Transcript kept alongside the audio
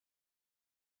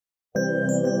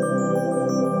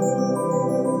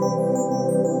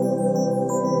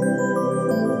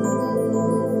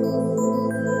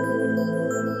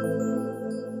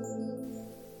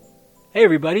Hey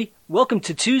everybody, welcome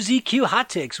to 2ZQ Hot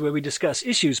Takes, where we discuss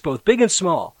issues both big and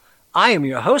small. I am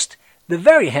your host, the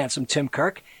very handsome Tim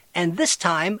Kirk, and this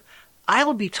time I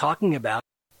will be talking about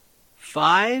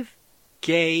 5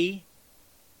 gay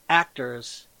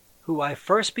actors who I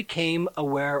first became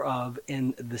aware of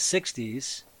in the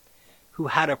 60s, who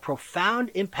had a profound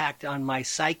impact on my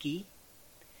psyche,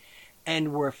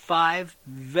 and were 5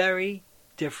 very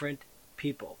different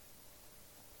people.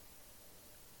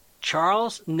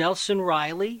 Charles Nelson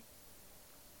Reilly,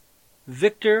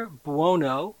 Victor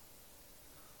Buono,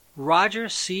 Roger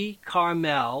C.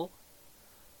 Carmel,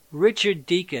 Richard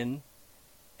Deacon,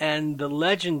 and the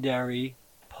legendary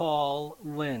Paul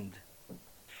Lynde.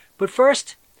 But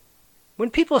first, when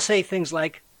people say things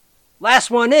like, "Last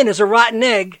one in is a rotten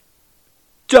egg,"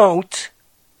 don't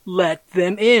let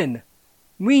them in.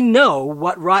 We know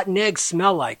what rotten eggs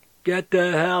smell like. Get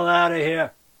the hell out of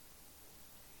here.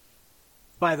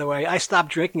 By the way, I stopped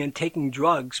drinking and taking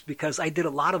drugs because I did a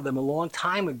lot of them a long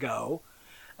time ago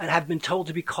and have been told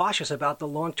to be cautious about the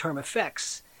long-term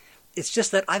effects. It's just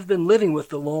that I've been living with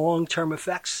the long-term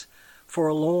effects for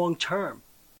a long term.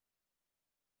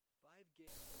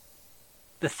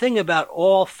 The thing about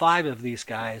all 5 of these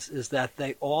guys is that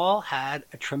they all had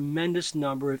a tremendous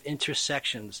number of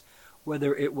intersections,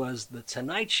 whether it was The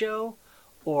Tonight Show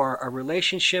or a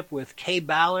relationship with Kay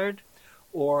Ballard,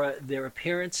 or their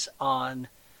appearance on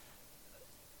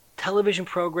television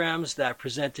programs that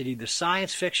presented either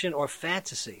science fiction or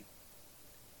fantasy.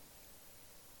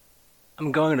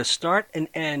 I'm going to start and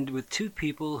end with 2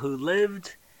 people who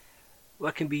lived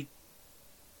what can be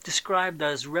described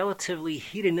as relatively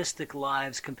hedonistic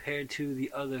lives compared to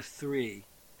the other 3.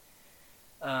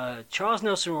 Charles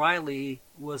Nelson Reilly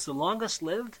was the longest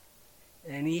lived,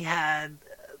 and he had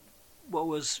what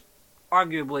was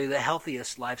arguably the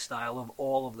healthiest lifestyle of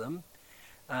all of them.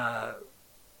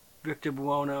 Victor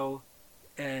Buono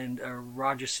and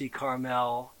Roger C.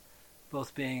 Carmel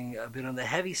both being a bit on the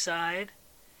heavy side,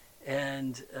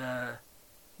 and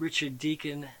Richard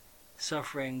Deacon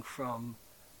suffering from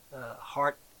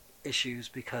heart issues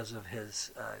because of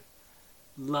his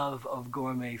love of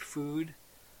gourmet food.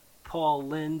 Paul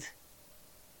Lynde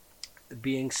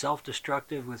being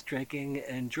self-destructive with drinking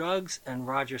and drugs, and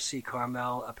Roger C.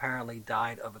 Carmel apparently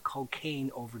died of a cocaine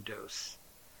overdose.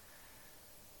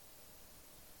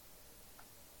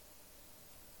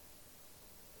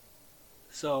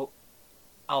 So,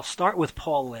 I'll start with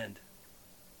Paul Lynde.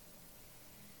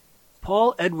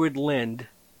 Paul Edward Lynde,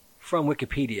 from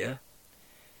Wikipedia,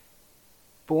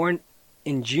 born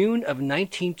in June of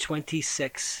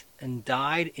 1926 and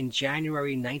died in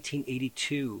January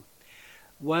 1982,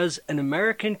 was an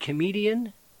American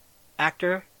comedian,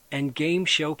 actor, and game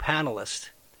show panelist.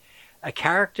 A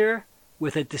character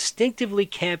with a distinctively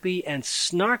campy and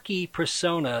snarky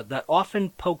persona that often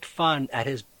poked fun at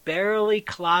his barely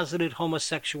closeted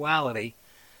homosexuality,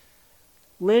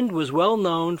 Lynde was well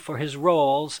known for his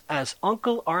roles as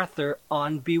Uncle Arthur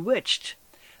on Bewitched,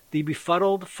 the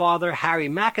befuddled Father Harry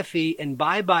McAfee in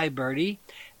Bye Bye Birdie,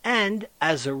 and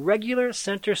as a regular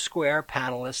center square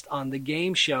panelist on the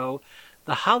game show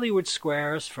The Hollywood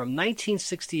Squares from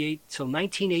 1968 till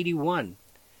 1981.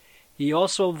 He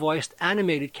also voiced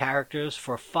animated characters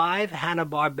for 5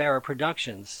 Hanna-Barbera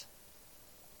productions.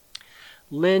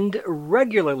 Lynde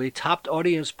regularly topped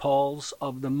audience polls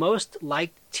of the most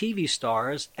liked TV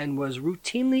stars and was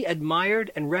routinely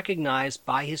admired and recognized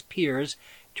by his peers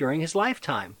during his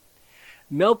lifetime.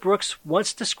 Mel Brooks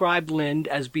once described Lynde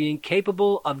as being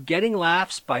capable of getting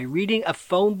laughs by reading a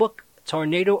phone book,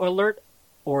 tornado alert,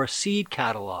 or a seed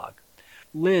catalog.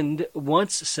 Lynde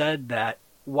once said that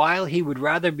while he would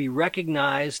rather be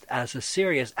recognized as a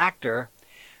serious actor,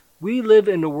 "We live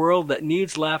in a world that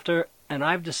needs laughter, and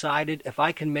I've decided if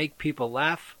I can make people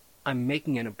laugh, I'm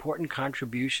making an important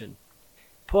contribution."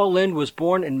 Paul Lynde was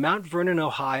born in Mount Vernon,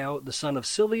 Ohio, the son of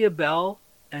Sylvia Bell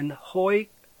and Hoy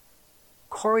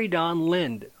Corydon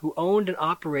Lynde, who owned and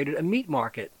operated a meat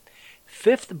market.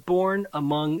 5th born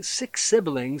among 6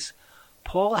 siblings,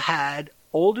 Paul had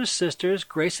older sisters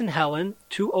Grace and Helen,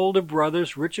 2 older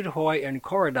brothers Richard Hoy and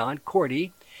Corydon,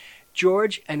 Cordy,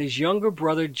 George, and his younger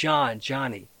brother John,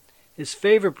 Johnny. His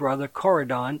favorite brother,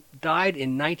 Corydon, died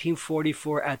in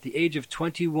 1944 at the age of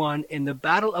 21 in the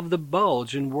Battle of the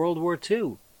Bulge in World War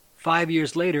II. 5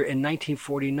 years later, in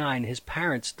 1949, his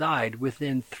parents died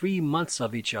within 3 months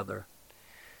of each other.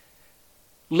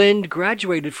 Lynde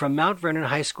graduated from Mount Vernon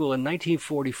High School in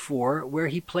 1944, where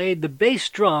he played the bass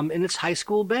drum in its high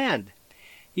school band.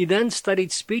 He then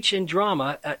studied speech and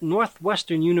drama at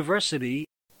Northwestern University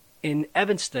in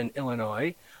Evanston,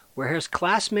 Illinois, where his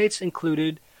classmates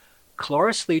included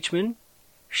Cloris Leachman,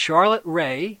 Charlotte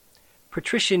Ray,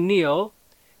 Patricia Neal,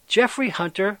 Jeffrey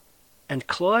Hunter, and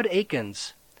Claude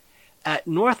Akins. At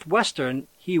Northwestern,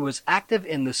 he was active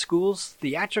in the school's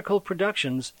theatrical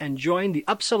productions and joined the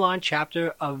Upsilon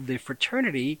chapter of the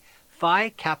fraternity Phi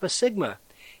Kappa Sigma.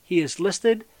 He is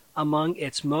listed among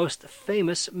its most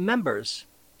famous members.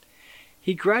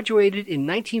 He graduated in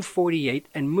 1948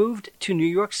 and moved to New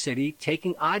York City,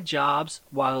 taking odd jobs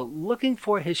while looking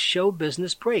for his show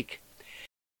business break.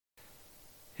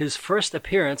 His first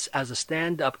appearance as a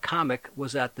stand-up comic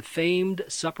was at the famed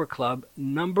supper club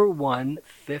No. 1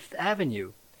 Fifth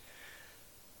Avenue.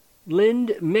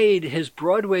 Lind made his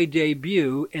Broadway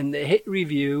debut in the hit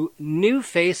revue New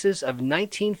Faces of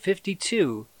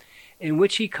 1952, in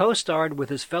which he co-starred with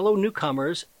his fellow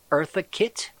newcomers Eartha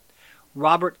Kitt,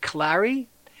 Robert Clary,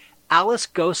 Alice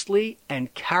Ghostley,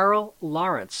 and Carol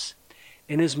Lawrence.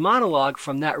 In his monologue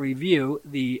from that revue,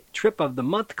 The Trip of the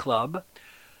Month Club,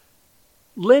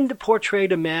 Lind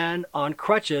portrayed a man on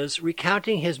crutches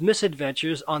recounting his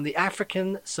misadventures on the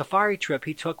African safari trip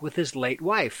he took with his late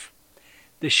wife.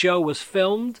 The show was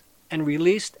filmed and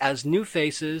released as New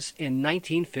Faces in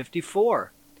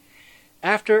 1954.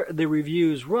 After the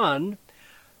revue's run,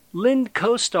 Lind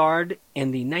co-starred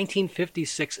in the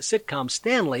 1956 sitcom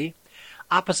Stanley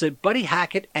opposite Buddy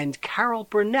Hackett and Carol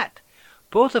Burnett,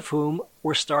 both of whom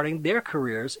were starting their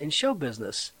careers in show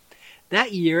business.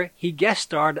 That year, he guest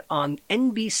starred on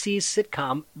NBC's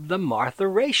sitcom The Martha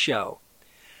Raye Show.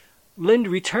 Lind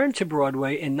returned to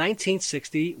Broadway in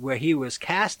 1960, where he was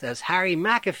cast as Harry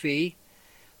McAfee,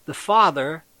 the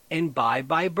father in Bye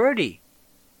Bye Birdie.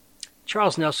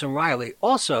 Charles Nelson Riley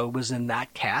also was in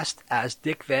that cast as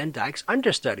Dick Van Dyke's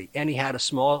understudy, and he had a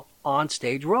small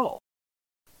on-stage role.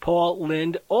 Paul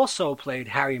Lind also played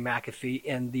Harry McAfee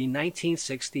in the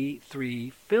 1963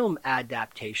 film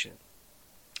adaptation.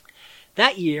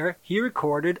 That year, he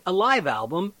recorded a live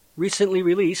album, recently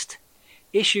released,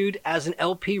 issued as an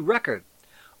LP record.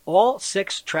 All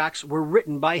 6 tracks were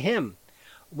written by him.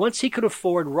 Once he could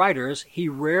afford writers, he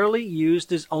rarely used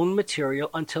his own material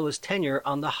until his tenure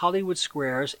on the Hollywood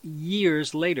Squares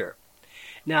years later.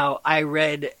 Now, I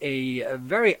read a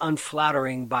very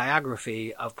unflattering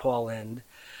biography of Paul Lind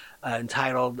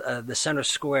entitled The Center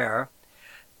Square,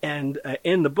 and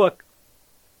in the book,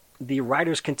 the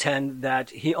writers contend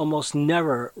that he almost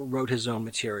never wrote his own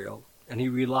material, and he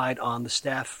relied on the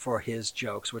staff for his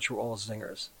jokes, which were all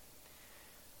zingers.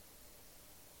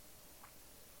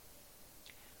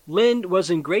 Lind was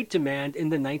in great demand in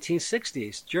the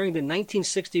 1960s. During the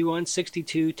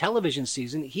 1961-62 television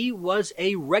season, he was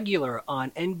a regular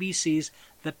on NBC's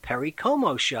The Perry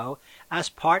Como Show as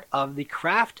part of the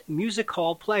Kraft Music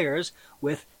Hall Players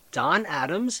with Don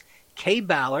Adams, Kay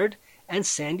Ballard, and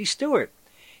Sandy Stewart.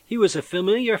 He was a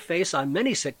familiar face on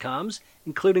many sitcoms,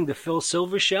 including The Phil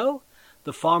Silver Show,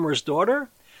 The Farmer's Daughter,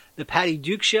 The Patty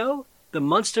Duke Show, The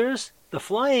Munsters, The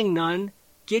Flying Nun,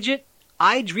 Gidget,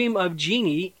 I Dream of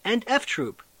Jeannie, and F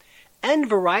Troop, and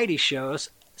variety shows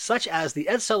such as The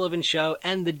Ed Sullivan Show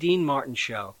and The Dean Martin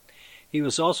Show. He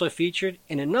was also featured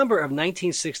in a number of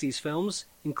 1960s films,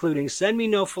 including Send Me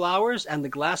No Flowers and The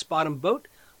Glass Bottom Boat,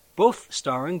 both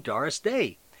starring Doris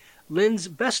Day. Lind's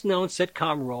best-known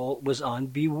sitcom role was on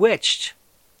Bewitched.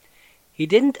 He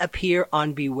didn't appear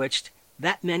on Bewitched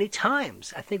that many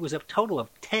times. I think it was a total of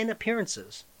 10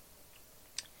 appearances.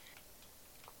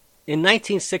 In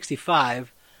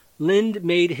 1965, Lind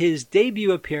made his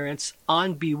debut appearance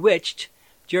on Bewitched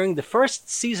during the first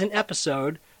season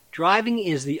episode, Driving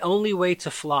is the Only Way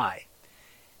to Fly.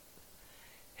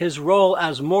 His role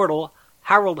as mortal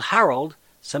Harold,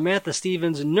 Samantha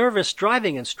Stevens' nervous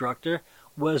driving instructor,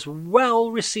 was well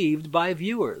received by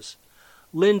viewers.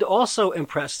 Lind also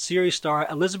impressed series star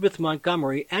Elizabeth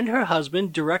Montgomery and her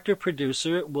husband,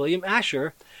 director-producer William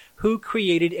Asher, who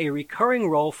created a recurring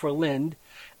role for Lind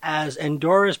as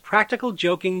Endora's practical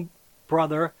joking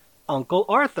brother, Uncle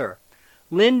Arthur.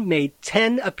 Lind made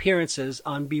 10 appearances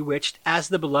on Bewitched as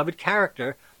the beloved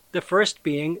character, the first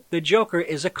being The Joker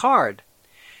is a Card.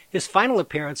 His final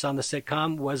appearance on the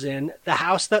sitcom was in The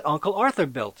House That Uncle Arthur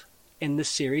Built, in the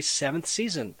series' 7th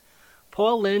season.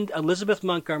 Paul Lind, Elizabeth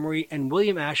Montgomery, and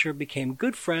William Asher became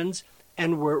good friends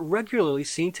and were regularly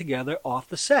seen together off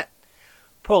the set.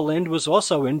 Paul Lind was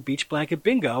also in Beach Blanket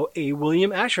Bingo, a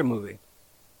William Asher movie.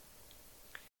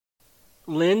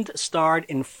 Lind starred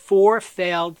in 4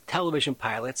 failed television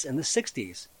pilots in the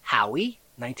 60s. Howie,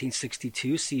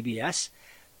 1962 CBS,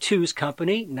 Two's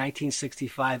Company,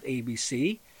 1965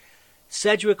 ABC,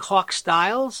 Sedgwick Hawk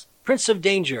Styles, Prince of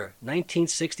Danger,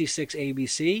 1966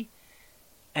 ABC,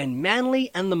 and Manly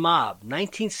and the Mob,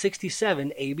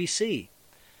 1967 ABC.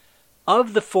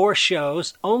 Of the four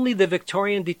shows, only the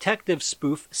Victorian detective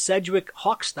spoof Sedgwick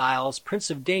Hawkstyle's Prince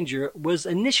of Danger was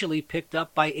initially picked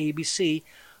up by ABC,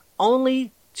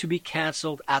 only to be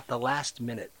cancelled at the last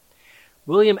minute.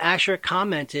 William Asher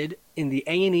commented in the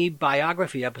A&E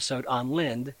biography episode on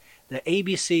Lind that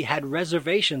ABC had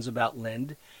reservations about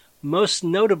Lind, most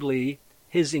notably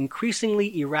his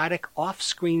increasingly erratic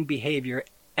off-screen behavior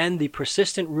and the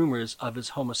persistent rumors of his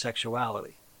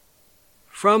homosexuality.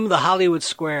 From the Hollywood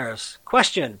Squares.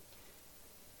 Question.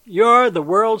 You're the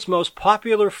world's most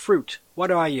popular fruit.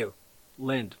 What are you?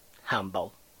 Lind.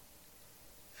 Humble.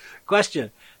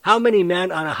 Question. How many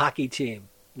men on a hockey team?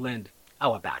 Lind.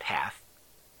 Oh, about half.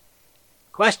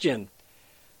 Question.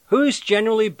 Who's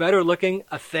generally better looking,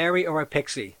 a fairy or a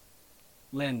pixie?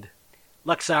 Lind.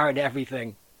 Looks aren't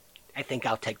everything. I think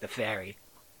I'll take the fairy.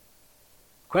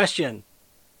 Question.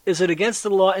 Is it against the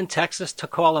law in Texas to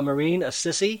call a Marine a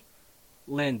sissy?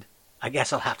 Lind. I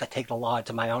guess I'll have to take the law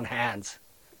into my own hands.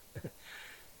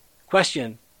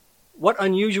 Question. What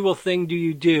unusual thing do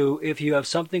you do if you have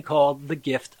something called the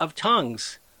gift of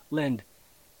tongues? Lind.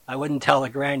 I wouldn't tell the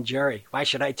grand jury. Why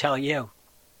should I tell you?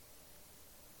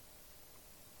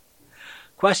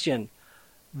 Question.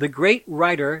 The great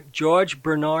writer George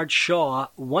Bernard Shaw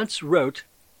once wrote,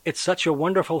 "It's such a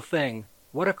wonderful thing.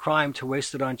 What a crime to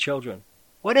waste it on children."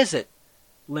 What is it?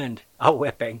 Lind. A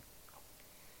whipping.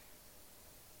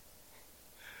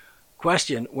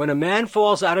 Question. When a man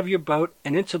falls out of your boat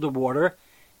and into the water,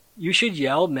 you should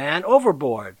yell, "Man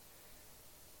overboard."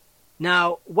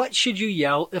 Now, what should you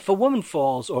yell if a woman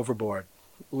falls overboard?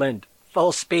 Lind.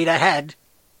 Full speed ahead.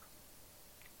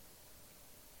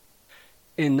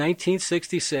 In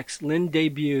 1966, Lind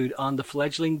debuted on the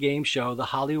fledgling game show The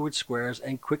Hollywood Squares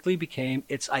and quickly became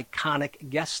its iconic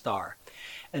guest star.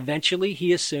 Eventually,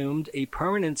 he assumed a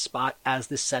permanent spot as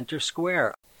the center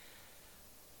square,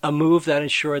 a move that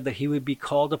ensured that he would be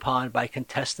called upon by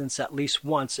contestants at least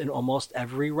once in almost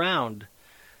every round.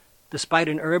 Despite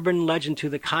an urban legend to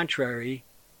the contrary,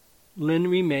 Lind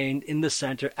remained in the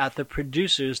center at the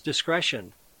producer's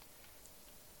discretion.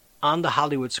 On the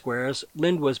Hollywood Squares,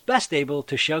 Lind was best able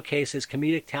to showcase his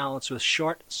comedic talents with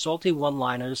short, salty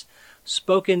one-liners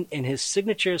spoken in his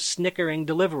signature snickering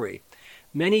delivery.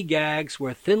 Many gags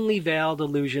were thinly veiled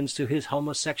allusions to his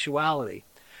homosexuality.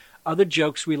 Other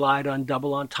jokes relied on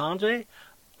double entendre,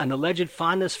 an alleged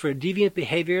fondness for deviant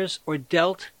behaviors, or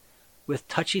dealt with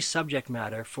touchy subject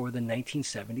matter for the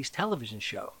 1970s television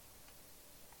show.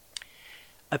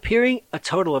 Appearing a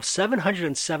total of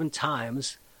 707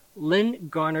 times,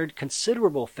 Lind garnered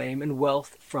considerable fame and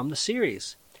wealth from the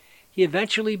series. He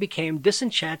eventually became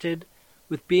disenchanted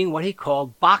with being what he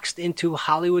called boxed into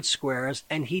Hollywood Squares,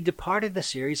 and he departed the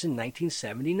series in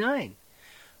 1979.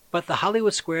 But the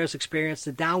Hollywood Squares experienced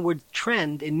a downward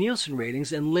trend in Nielsen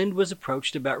ratings, and Lind was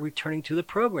approached about returning to the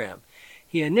program.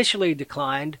 He initially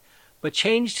declined, but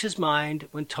changed his mind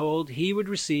when told he would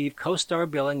receive co-star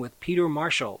billing with Peter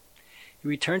Marshall. He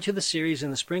returned to the series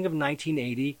in the spring of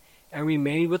 1980 and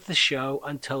remained with the show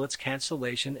until its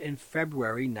cancellation in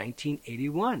February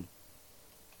 1981.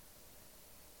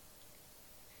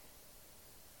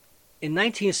 In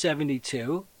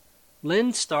 1972,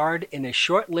 Lind starred in a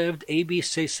short-lived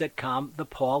ABC sitcom, The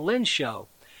Paul Lynde Show.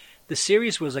 The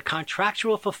series was a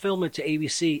contractual fulfillment to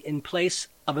ABC in place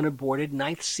of an aborted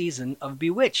 9th season of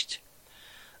Bewitched.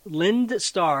 Lind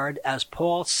starred as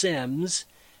Paul Sims,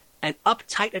 an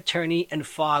uptight attorney and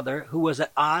father who was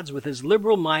at odds with his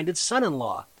liberal-minded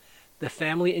son-in-law. The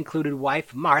family included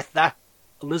wife Martha,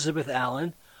 Elizabeth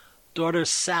Allen,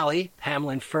 daughters Sally,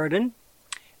 Pamela Ferdin,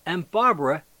 and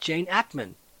Barbara, Jane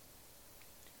Ackman.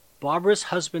 Barbara's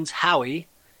husbands Howie,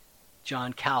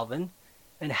 John Calvin,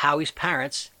 and Howie's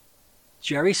parents,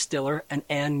 Jerry Stiller and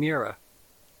Ann Mira.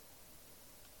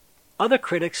 Other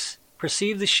critics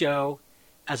perceived the show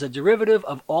as a derivative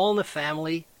of All in the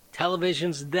Family,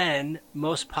 television's then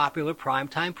most popular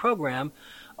primetime program,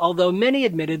 although many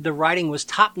admitted the writing was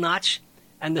top-notch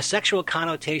and the sexual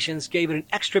connotations gave it an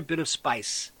extra bit of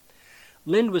spice.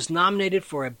 Lind was nominated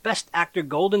for a Best Actor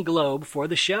Golden Globe for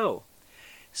the show.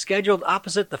 Scheduled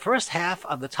opposite the first half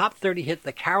of the top 30 hit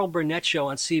The Carol Burnett Show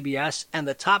on CBS and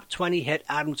the top 20 hit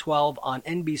Adam 12 on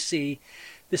NBC,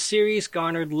 the series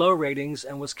garnered low ratings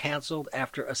and was canceled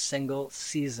after a single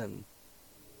season.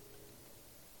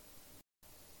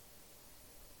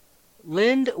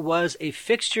 Lind was a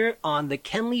fixture on the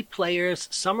Kenley Players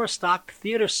summer stock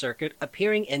theater circuit,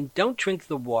 appearing in Don't Drink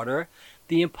the Water,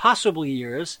 The Impossible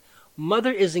Years,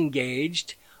 Mother is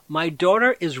Engaged, My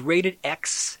Daughter is Rated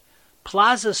X,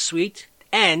 Plaza Suite,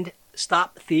 and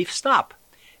Stop Thief Stop.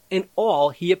 In all,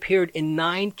 he appeared in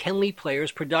 9 Kenley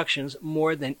Players productions,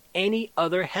 more than any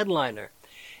other headliner.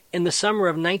 In the summer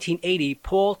of 1980,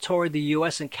 Paul toured the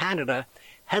U.S. and Canada,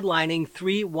 headlining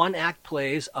 3 one-act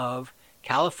plays of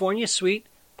California Suite,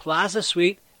 Plaza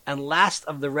Suite, and Last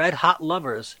of the Red Hot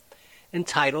Lovers,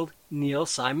 entitled Neil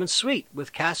Simon Suite,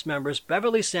 with cast members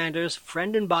Beverly Sanders,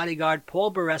 friend and bodyguard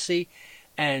Paul Baresi,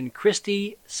 and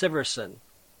Christy Siverson.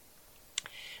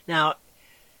 Now,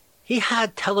 he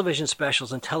had television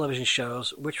specials and television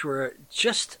shows which were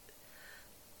just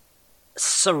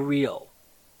surreal.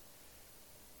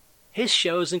 His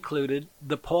shows included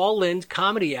the Paul Lynde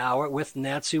Comedy Hour with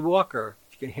Nancy Walker.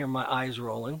 You can hear my eyes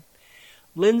rolling.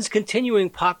 Lynde's continuing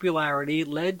popularity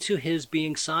led to his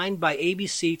being signed by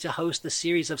ABC to host a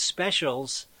series of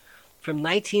specials from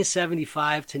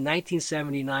 1975 to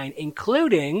 1979,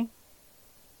 including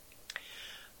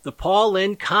the Paul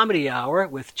Lynde Comedy Hour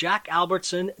with Jack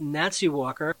Albertson, Nancy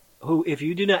Walker, who, if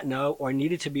you do not know or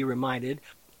needed to be reminded,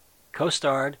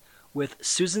 co-starred with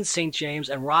Susan St. James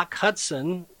and Rock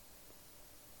Hudson,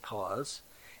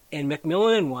 in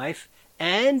Macmillan and Wife,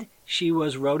 and she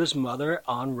was Rhoda's mother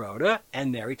on Rhoda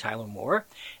and Mary Tyler Moore,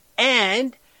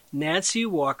 and Nancy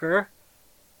Walker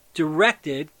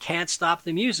directed Can't Stop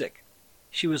the Music.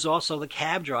 She was also the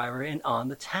cab driver in On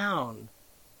the Town.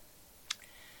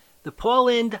 The Paul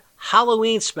Lynde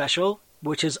Halloween special,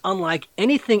 which is unlike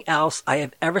anything else I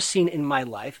have ever seen in my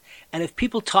life, and if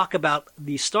people talk about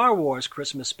the Star Wars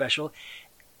Christmas special,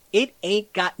 it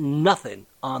ain't got nothing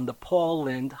on the Paul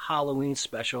Lynde Halloween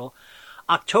special,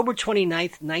 October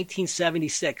 29th,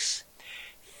 1976,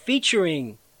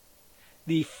 featuring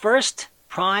the first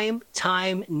prime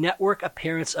time network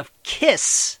appearance of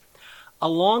Kiss,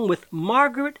 along with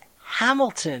Margaret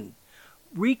Hamilton,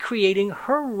 recreating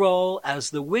her role as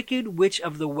the Wicked Witch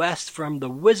of the West from The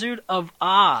Wizard of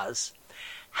Oz.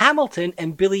 Hamilton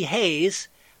and Billy Hayes,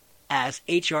 as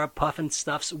H.R.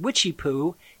 Pufnstuf's Witchy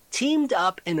Poo, teamed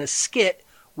up in a skit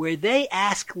where they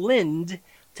ask Lynde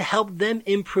to help them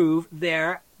improve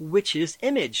their witch's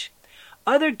image.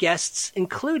 Other guests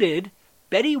included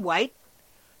Betty White,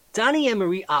 Donnie and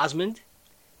Marie Osmond,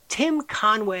 Tim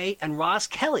Conway, and Roz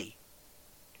Kelly.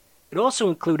 It also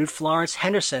included Florence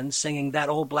Henderson singing That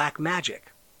Old Black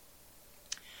Magic.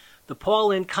 The Paul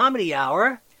Lynde Comedy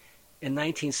Hour in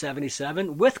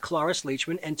 1977 with Cloris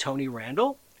Leachman and Tony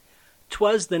Randall.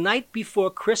 'Twas the Night Before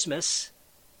Christmas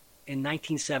in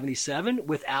 1977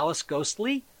 with Alice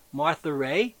Ghostley, Martha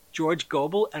Ray, George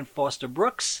Gobel, and Foster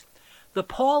Brooks. The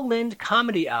Paul Lynde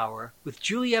Comedy Hour with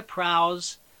Julia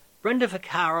Prowse, Brenda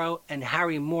Vaccaro, and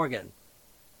Harry Morgan.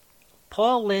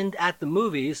 Paul Lynde at the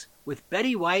Movies with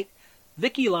Betty White,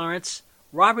 Vicki Lawrence,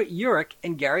 Robert Urich,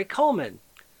 and Gary Coleman.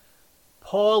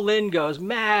 Paul Lynde Goes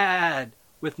Mad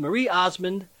with Marie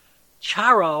Osmond,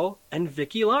 Charo, and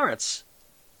Vicki Lawrence.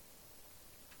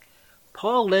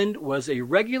 Paul Lynde was a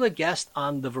regular guest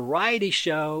on the variety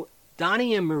show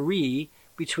Donnie and Marie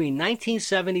between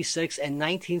 1976 and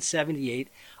 1978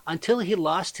 until he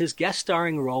lost his guest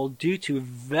starring role due to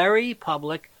very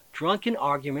public drunken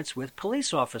arguments with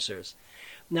police officers.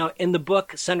 Now, in the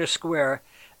book Center Square,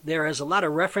 there is a lot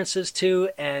of references to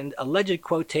and alleged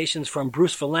quotations from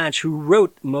Bruce Vilanch, who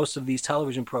wrote most of these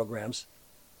television programs.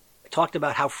 Talked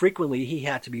about how frequently he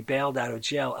had to be bailed out of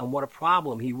jail and what a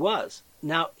problem he was.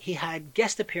 Now, he had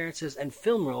guest appearances and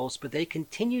film roles, but they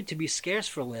continued to be scarce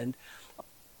for Lynde,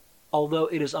 although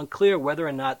it is unclear whether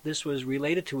or not this was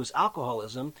related to his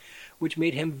alcoholism, which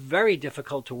made him very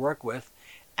difficult to work with.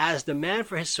 As demand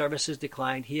for his services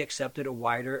declined, he accepted a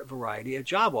wider variety of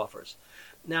job offers.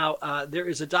 Now, there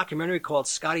is a documentary called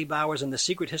Scotty Bowers and the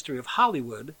Secret History of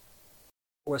Hollywood,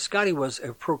 where Scotty was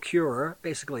a procurer,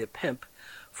 basically a pimp,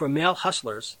 for male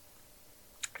hustlers.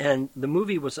 And the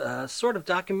movie was a sort of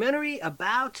documentary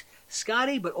about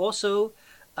Scotty, but also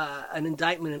an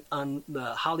indictment on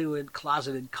the Hollywood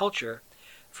closeted culture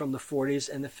from the 40s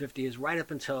and the 50s, right up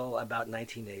until about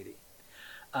 1980.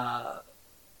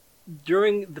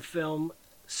 During the film,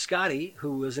 Scotty,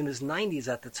 who was in his 90s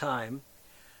at the time,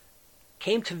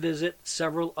 came to visit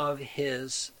several of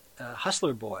his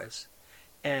hustler boys.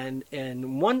 And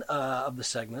in one of the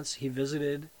segments, he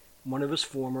visited one of his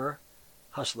former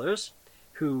hustlers,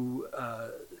 who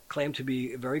claimed to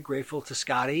be very grateful to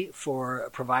Scotty for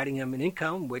providing him an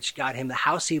income, which got him the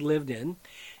house he lived in.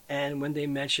 And when they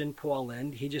mentioned Paul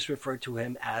Lynde, he just referred to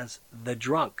him as the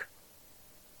drunk,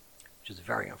 which is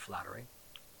very unflattering.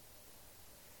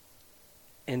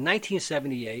 In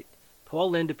 1978,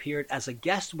 Paul Lynde appeared as a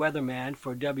guest weatherman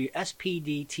for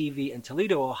WSPD TV in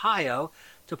Toledo, Ohio,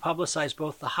 to publicize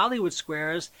both the Hollywood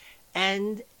Squares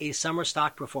and a summer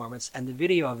stock performance, and the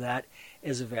video of that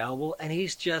is available, and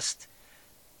he's just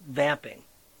vamping.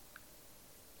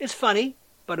 It's funny,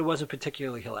 but it wasn't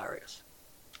particularly hilarious.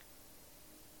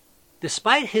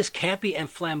 Despite his campy and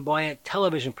flamboyant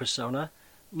television persona,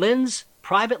 Lynn's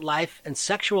private life and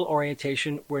sexual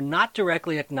orientation were not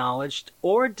directly acknowledged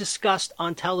or discussed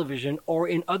on television or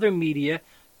in other media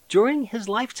during his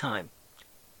lifetime.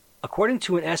 According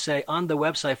to an essay on the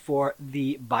website for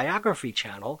the Biography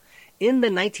Channel, in the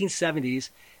 1970s,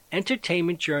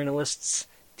 entertainment journalists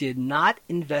did not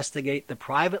investigate the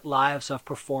private lives of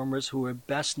performers who were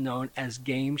best known as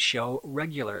game show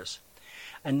regulars.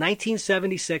 A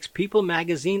 1976 People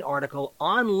magazine article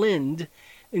on Lind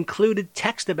included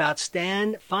text about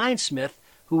Stan Finesmith,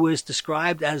 who was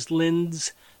described as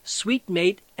Lind's sweet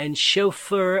mate and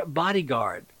chauffeur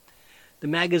bodyguard. The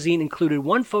magazine included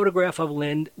one photograph of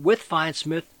Lind with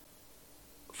Finesmith,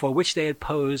 for which they had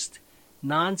posed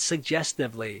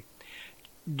non-suggestively.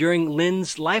 During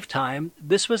Lind's lifetime,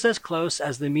 this was as close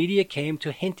as the media came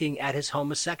to hinting at his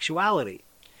homosexuality.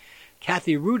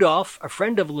 Kathy Rudolph, a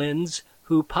friend of Lind's,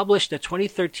 who published a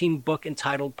 2013 book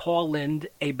entitled Paul Lynde,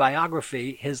 A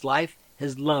Biography, His Life,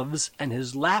 His Loves, and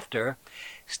His Laughter,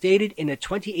 stated in a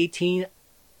 2018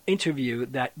 interview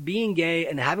that being gay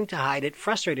and having to hide it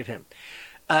frustrated him.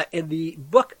 In the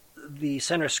book, The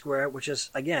Center Square, which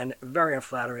is, again, very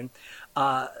unflattering,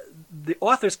 the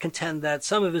authors contend that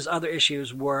some of his other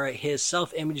issues were his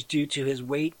self-image due to his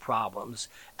weight problems,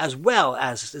 as well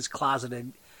as his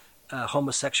closeted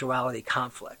homosexuality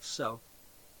conflicts. So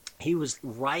he was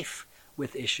rife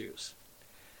with issues.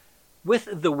 With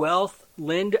the wealth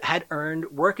Lind had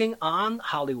earned working on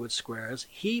Hollywood squares,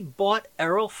 he bought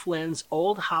Errol Flynn's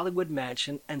old Hollywood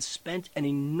mansion and spent an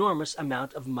enormous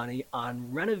amount of money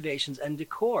on renovations and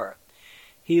decor.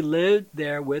 He lived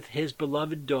there with his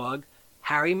beloved dog,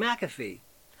 Harry McAfee,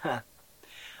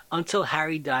 until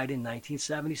Harry died in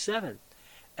 1977.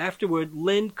 Afterward,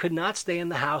 Lind could not stay in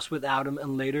the house without him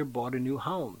and later bought a new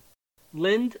home.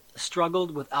 Lind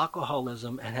struggled with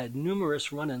alcoholism and had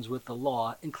numerous run-ins with the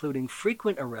law, including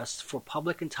frequent arrests for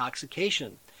public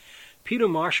intoxication. Peter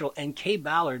Marshall and Kay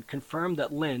Ballard confirmed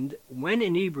that Lind, when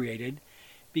inebriated,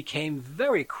 became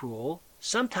very cruel,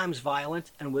 sometimes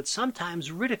violent, and would sometimes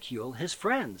ridicule his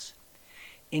friends.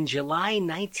 In July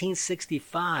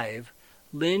 1965,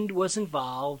 Lind was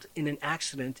involved in an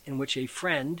accident in which a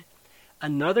friend,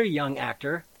 another young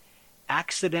actor,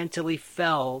 accidentally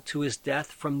fell to his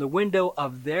death from the window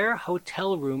of their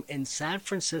hotel room in San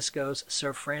Francisco's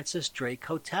Sir Francis Drake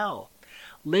Hotel.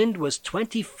 Lind was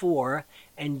 24,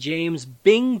 and James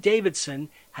Bing Davidson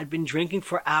had been drinking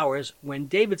for hours when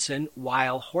Davidson,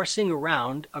 while horsing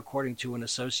around, according to an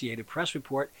Associated Press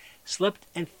report, slipped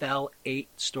and fell 8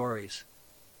 stories.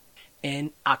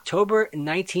 In October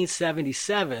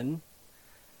 1977,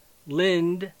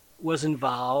 Lind was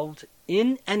involved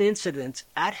in an incident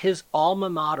at his alma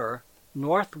mater,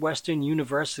 Northwestern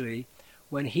University,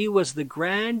 when he was the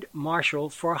Grand Marshal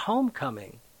for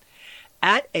homecoming.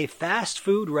 At a fast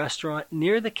food restaurant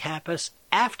near the campus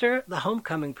after the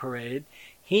homecoming parade,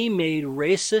 he made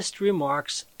racist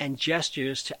remarks and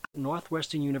gestures to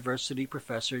Northwestern University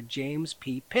professor James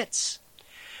P. Pitts.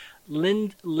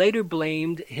 Lind later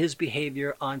blamed his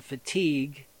behavior on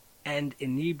fatigue and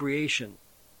inebriation.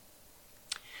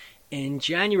 In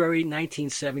January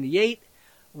 1978,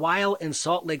 while in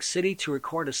Salt Lake City to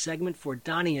record a segment for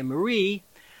Donnie and Marie,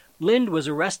 Lind was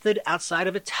arrested outside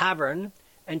of a tavern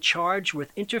and charged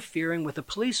with interfering with a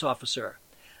police officer.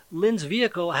 Lind's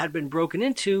vehicle had been broken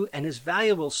into and his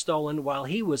valuables stolen while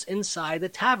he was inside the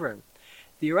tavern.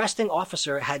 The arresting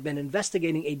officer had been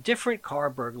investigating a different car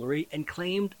burglary and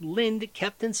claimed Lind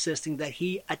kept insisting that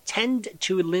he attend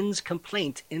to Lind's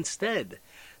complaint instead.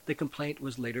 The complaint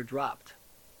was later dropped.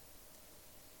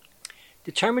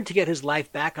 Determined to get his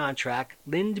life back on track,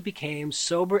 Lind became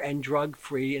sober and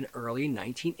drug-free in early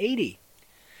 1980.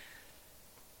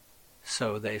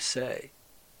 So they say.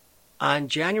 On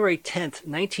January 10th,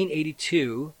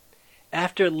 1982,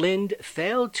 after Lind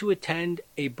failed to attend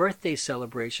a birthday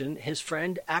celebration, his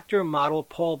friend, actor-model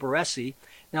Paul Baresi.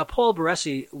 Now, Paul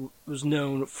Baresi was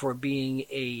known for being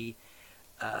a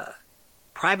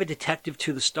private detective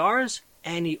to the stars,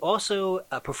 and he also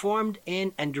performed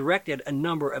in and directed a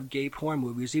number of gay porn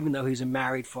movies, even though he's a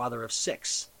married father of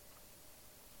 6.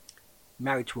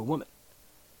 Married to a woman.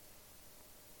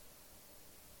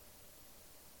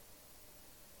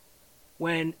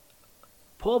 When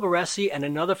Paul Baresi and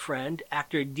another friend,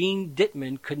 actor Dean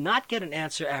Dittman, could not get an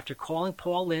answer after calling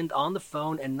Paul Lynde on the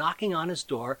phone and knocking on his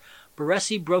door.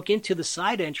 Baresi broke into the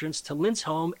side entrance to Lynde's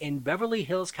home in Beverly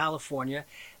Hills, California,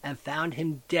 and found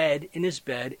him dead in his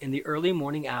bed in the early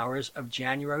morning hours of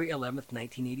January 11th,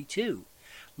 1982.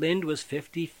 Lynde was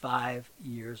 55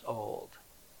 years old.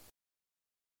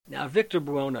 Now, Victor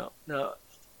Buono. Now,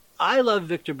 I love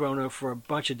Victor Buono for a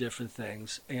bunch of different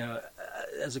things. You know,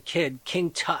 as a kid, King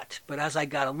Tut. But as I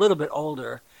got a little bit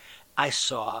older, I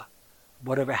saw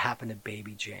Whatever Happened to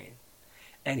Baby Jane.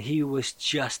 And he was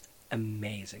just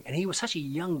amazing. And he was such a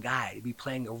young guy to be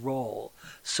playing a role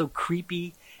so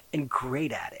creepy and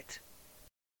great at it.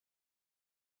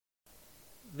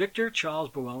 Victor Charles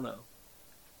Buono.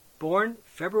 Born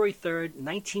February 3rd,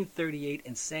 1938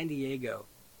 in San Diego.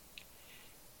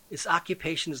 His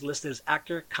occupation is listed as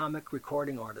actor, comic,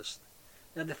 recording artist.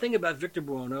 Now, the thing about Victor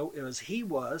Buono is he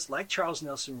was, like Charles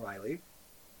Nelson Reilly,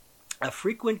 a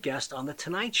frequent guest on The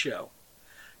Tonight Show.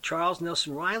 Charles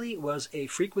Nelson Reilly was a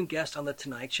frequent guest on The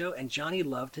Tonight Show, and Johnny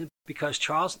loved him because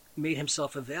Charles made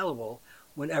himself available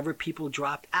whenever people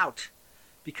dropped out,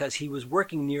 because he was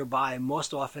working nearby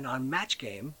most often on Match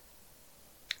Game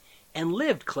and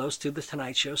lived close to The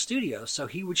Tonight Show studio. So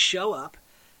he would show up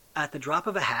at the drop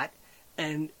of a hat,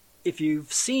 and if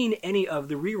you've seen any of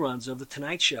the reruns of The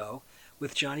Tonight Show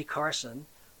with Johnny Carson,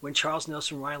 when Charles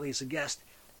Nelson Reilly is a guest,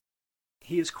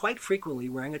 he is quite frequently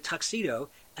wearing a tuxedo,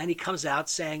 and he comes out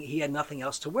saying he had nothing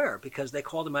else to wear because they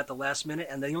called him at the last minute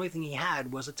and the only thing he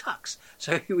had was a tux.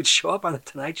 So he would show up on The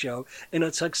Tonight Show in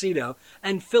a tuxedo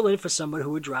and fill in for someone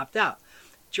who had dropped out.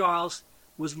 Charles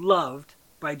was loved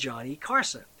by Johnny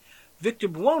Carson. Victor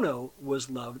Buono was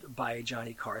loved by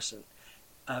Johnny Carson.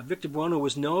 Victor Buono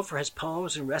was known for his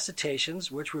poems and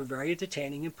recitations, which were very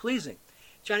entertaining and pleasing.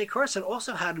 Johnny Carson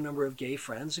also had a number of gay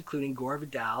friends, including Gore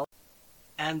Vidal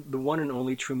and the one and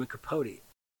only Truman Capote.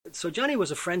 So Johnny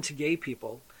was a friend to gay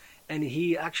people, and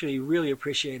he actually really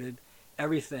appreciated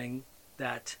everything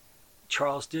that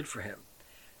Charles did for him.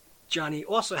 Johnny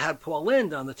also had Paul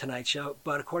Lynde on The Tonight Show,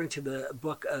 but according to the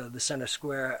book, The Center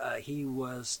Square, he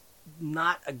was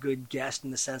not a good guest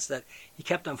in the sense that he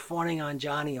kept on fawning on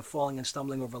Johnny and falling and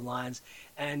stumbling over lines,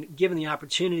 and given the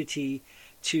opportunity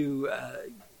to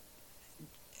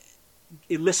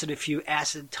elicit a few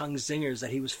acid-tongue zingers that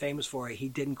he was famous for, he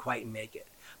didn't quite make it.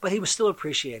 But he was still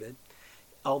appreciated,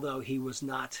 although he was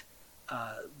not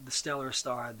the stellar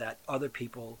star that other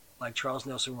people like Charles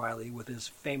Nelson Reilly with his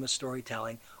famous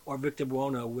storytelling, or Victor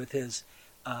Buono with his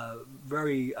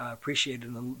very appreciated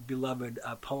and beloved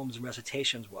poems and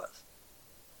recitations was.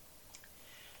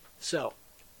 So,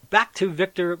 back to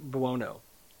Victor Buono.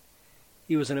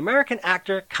 He was an American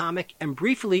actor, comic, and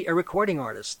briefly a recording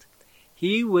artist.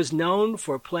 He was known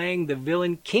for playing the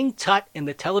villain King Tut in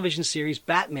the television series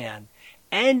Batman,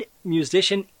 and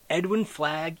musician Edwin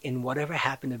Flagg in Whatever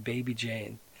Happened to Baby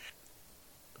Jane,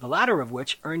 the latter of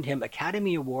which earned him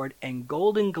Academy Award and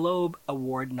Golden Globe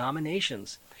Award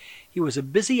nominations. He was a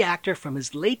busy actor from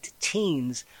his late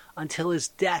teens until his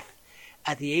death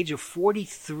at the age of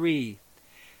 43.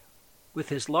 With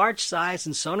his large size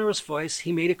and sonorous voice,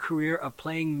 he made a career of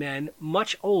playing men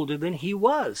much older than he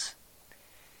was.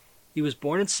 He was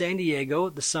born in San Diego,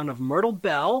 the son of Myrtle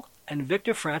Bell and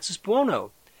Victor Francis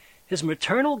Buono. His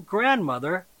maternal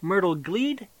grandmother, Myrtle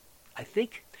Gleed, I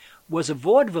think, was a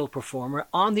vaudeville performer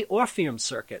on the Orpheum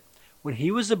circuit. When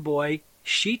he was a boy,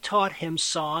 she taught him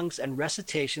songs and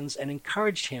recitations and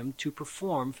encouraged him to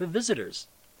perform for visitors.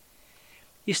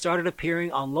 He started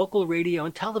appearing on local radio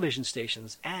and television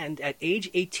stations, and at age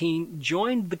 18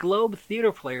 joined the Globe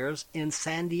Theater Players in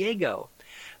San Diego.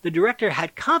 The director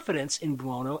had confidence in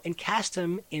Buono and cast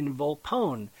him in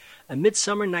Volpone, A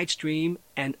Midsummer Night's Dream,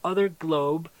 and other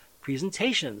Globe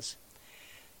presentations.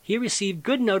 He received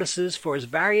good notices for his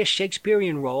various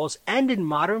Shakespearean roles and in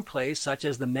modern plays such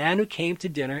as The Man Who Came to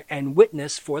Dinner and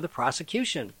Witness for the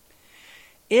Prosecution.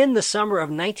 In the summer of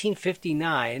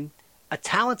 1959, a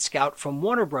talent scout from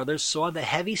Warner Brothers saw the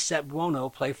heavy-set Buono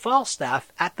play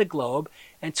Falstaff at the Globe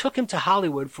and took him to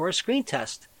Hollywood for a screen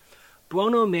test.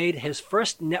 Buono made his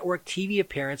first network TV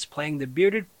appearance playing the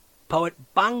bearded poet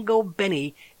Bongo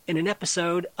Benny in an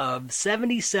episode of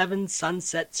 77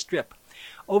 Sunset Strip.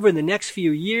 Over the next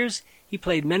few years, he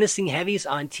played menacing heavies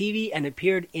on TV and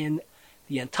appeared in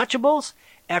The Untouchables.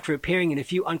 After appearing in a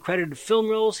few uncredited film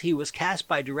roles, he was cast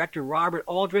by director Robert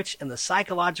Aldrich in the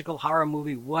psychological horror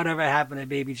movie Whatever Happened to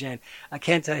Baby Jane. I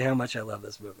can't tell you how much I love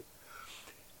this movie.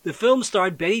 The film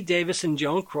starred Bette Davis and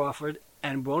Joan Crawford,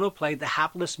 and Buono played the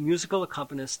hapless musical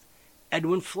accompanist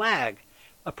Edwin Flagg,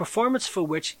 a performance for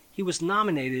which he was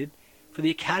nominated for the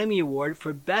Academy Award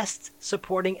for Best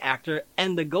Supporting Actor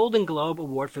and the Golden Globe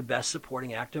Award for Best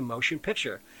Supporting Actor Motion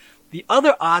Picture. The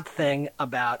other odd thing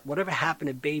about Whatever Happened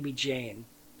to Baby Jane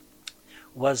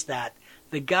was that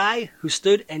the guy who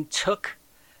stood and took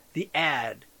the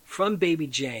ad from Baby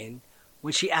Jane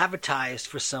when she advertised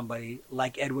for somebody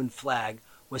like Edwin Flagg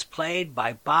was played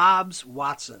by Bobbs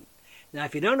Watson. Now,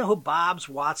 if you don't know who Bobbs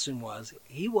Watson was,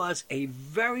 he was a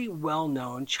very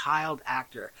well-known child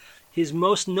actor. He's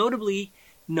most notably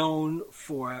known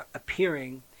for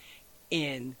appearing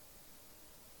in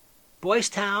Boys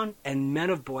Town and Men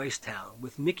of Boys Town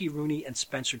with Mickey Rooney and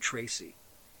Spencer Tracy.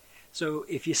 So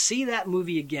if you see that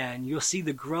movie again, you'll see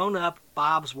the grown-up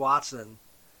Bobbs Watson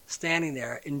standing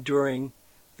there enduring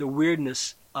the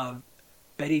weirdness of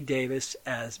Bette Davis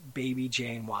as Baby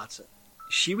Jane Watson.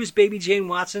 She was Baby Jane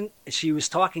Watson, and she was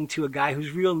talking to a guy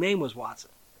whose real name was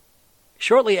Watson.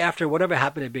 Shortly after Whatever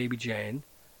Happened to Baby Jane,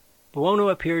 Buono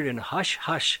appeared in Hush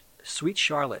Hush, Sweet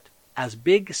Charlotte as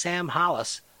Big Sam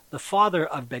Hollis, the father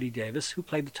of Bette Davis, who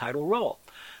played the title role.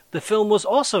 The film was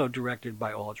also directed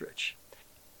by Aldrich.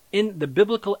 In the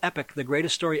biblical epic The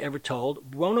Greatest Story Ever Told,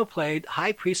 Buono played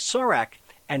High Priest Sorak,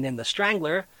 and in The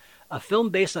Strangler, a film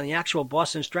based on the actual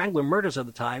Boston Strangler murders of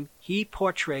the time, he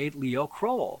portrayed Leo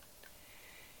Crowell.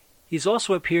 He's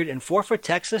also appeared in Forfeit,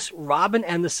 Texas, Robin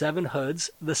and the Seven Hoods,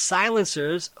 The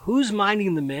Silencers, Who's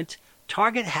Minding the Mint,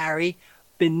 Target Harry,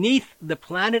 Beneath the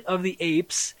Planet of the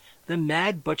Apes, The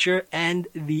Mad Butcher, and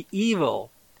The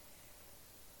Evil.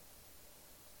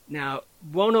 Now,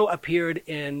 Buono appeared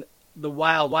in The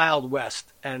Wild Wild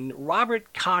West, and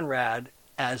Robert Conrad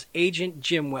as Agent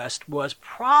Jim West was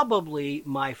probably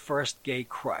my first gay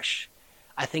crush.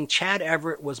 I think Chad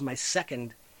Everett was my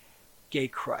second gay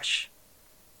crush.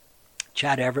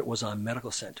 Chad Everett was on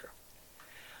Medical Center.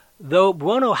 Though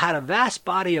Buono had a vast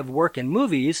body of work in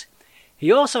movies,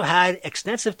 he also had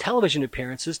extensive television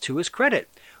appearances to his credit.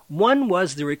 One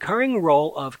was the recurring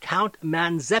role of Count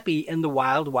Manzeppi in The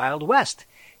Wild Wild West.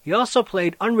 He also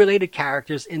played unrelated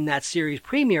characters in that series'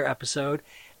 premiere episode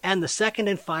and the second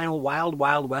and final Wild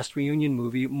Wild West reunion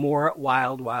movie, More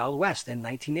Wild Wild West, in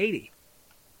 1980.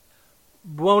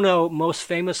 Buono most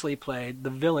famously played the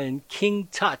villain King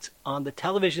Tut on the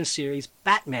television series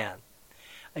Batman.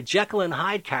 A Jekyll and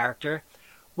Hyde character,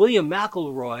 William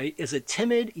McElroy is a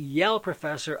timid Yale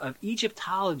professor of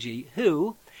Egyptology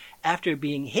who, after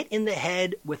being hit in the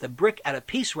head with a brick at a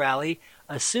peace rally,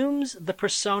 assumes the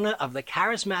persona of the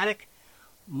charismatic,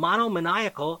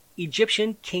 monomaniacal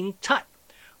Egyptian King Tut.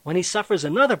 When he suffers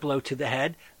another blow to the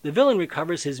head, the villain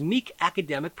recovers his meek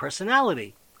academic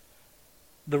personality.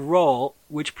 The role,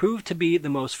 which proved to be the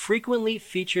most frequently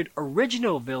featured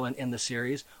original villain in the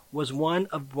series, was one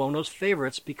of Buono's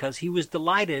favorites because he was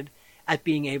delighted at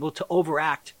being able to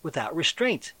overact without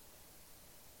restraint.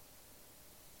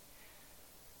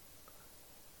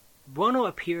 Buono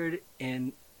appeared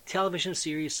in television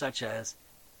series such as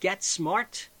Get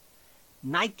Smart,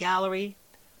 Night Gallery,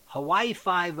 Hawaii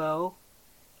Five-0,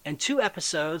 and 2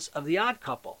 episodes of The Odd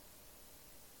Couple.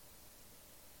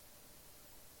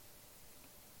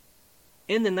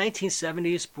 In the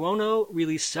 1970s, Buono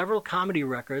released several comedy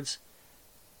records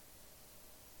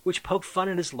which poked fun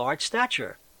at his large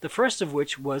stature, the first of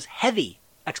which was Heavy!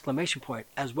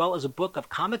 As well as a book of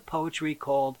comic poetry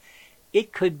called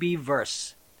It Could Be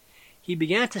Verse. He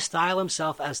began to style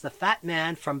himself as the Fat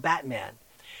Man from Batman.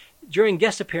 During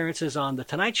guest appearances on The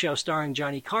Tonight Show starring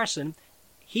Johnny Carson,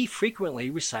 he frequently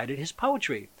recited his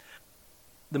poetry.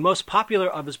 The most popular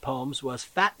of his poems was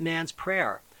Fat Man's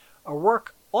Prayer, a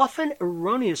work often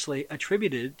erroneously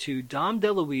attributed to Dom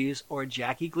DeLuise or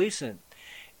Jackie Gleason.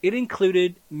 It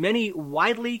included many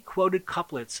widely quoted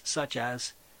couplets such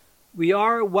as, "We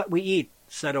are what we eat,"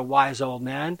 said a wise old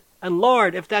man, "and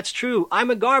Lord, if that's true, I'm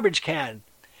a garbage can.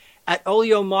 At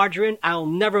oleomargarine I'll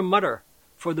never mutter,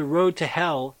 for the road to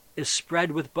hell is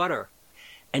spread with butter.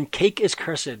 And cake is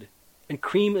cursed, and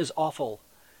cream is awful,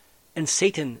 and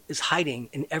Satan is hiding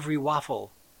in every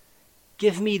waffle.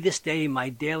 Give me this day my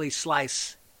daily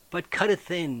slice, but cut it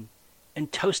thin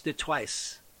and toast it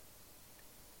twice."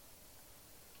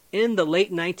 In the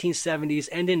late 1970s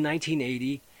and in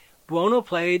 1980, Buono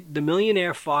played the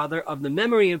millionaire father of the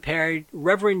memory-impaired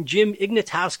Reverend Jim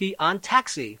Ignatowski on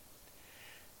Taxi.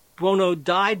 Buono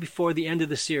died before the end of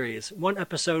the series. One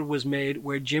episode was made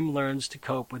where Jim learns to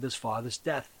cope with his father's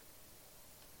death.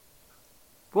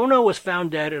 Buono was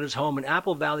found dead at his home in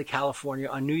Apple Valley, California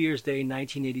on New Year's Day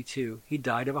 1982. He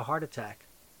died of a heart attack.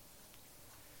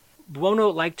 Buono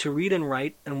liked to read and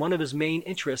write, and one of his main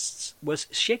interests was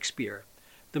Shakespeare.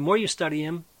 The more you study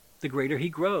him, the greater he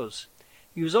grows.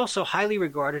 He was also highly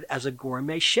regarded as a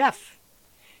gourmet chef.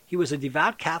 He was a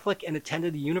devout Catholic and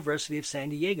attended the University of San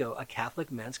Diego, a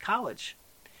Catholic men's college.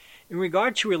 In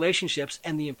regard to relationships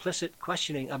and the implicit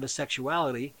questioning of his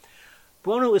sexuality,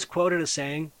 Buono is quoted as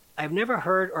saying, "I've never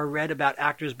heard or read about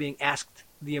actors being asked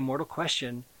the immortal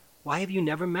question, 'Why have you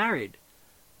never married?'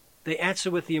 They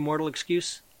answer with the immortal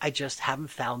excuse, 'I just haven't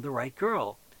found the right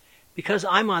girl. Because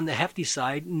I'm on the hefty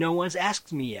side, no one's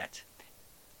asked me yet.'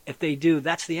 If they do,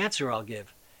 that's the answer I'll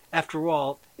give. After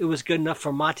all, it was good enough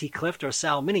for Monty Clift or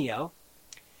Sal Mineo."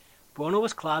 Buono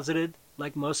was closeted,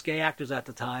 like most gay actors at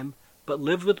the time, but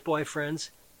lived with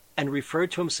boyfriends and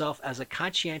referred to himself as a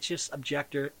conscientious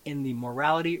objector in the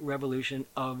morality revolution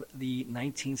of the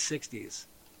 1960s.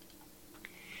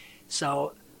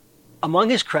 So, among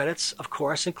his credits, of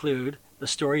course, include The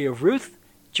Story of Ruth,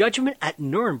 Judgment at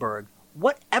Nuremberg,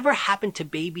 Whatever Happened to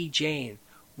Baby Jane,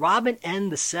 Robin and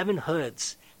the Seven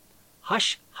Hoods,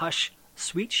 Hush, Hush,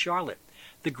 Sweet Charlotte,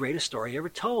 The Greatest Story Ever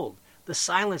Told, The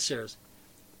Silencers,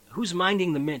 Who's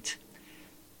Minding the Mint,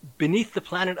 Beneath the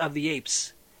Planet of the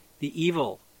Apes, The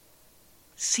Evil,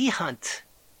 Sea Hunt,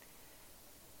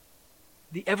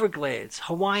 The Everglades,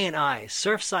 Hawaiian Eye,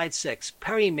 Surfside 6,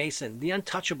 Perry Mason, The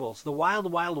Untouchables, The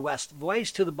Wild Wild West,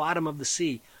 Voyage to the Bottom of the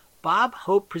Sea, Bob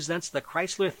Hope Presents the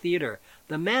Chrysler Theater,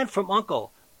 The Man from U.N.C.L.E.,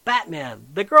 Batman,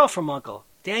 The Girl from U.N.C.L.E.,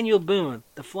 Daniel Boone,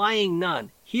 The Flying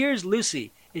Nun, Here's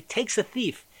Lucy, It Takes a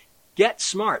Thief, Get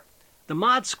Smart, The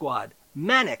Mod Squad,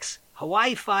 Mannix,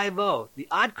 Hawaii Five-0, The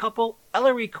Odd Couple,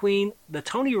 Ellery Queen, The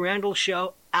Tony Randall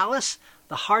Show, Alice,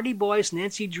 The Hardy Boys,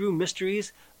 Nancy Drew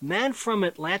Mysteries, Man from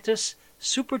Atlantis,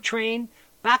 Supertrain,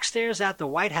 Backstairs at the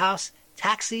White House,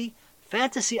 Taxi,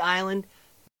 Fantasy Island,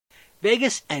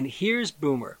 Vegas, and Here's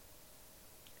Boomer.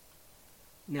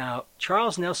 Now,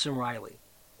 Charles Nelson Reilly.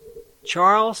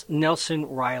 Charles Nelson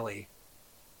Reilly,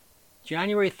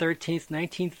 January 13th,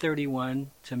 1931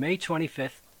 to May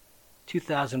 25th,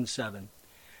 2007,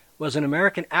 was an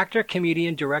American actor,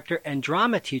 comedian, director, and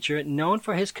drama teacher known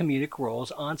for his comedic roles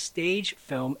on stage,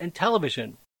 film, and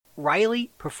television.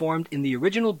 Reilly performed in the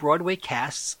original Broadway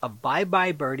casts of Bye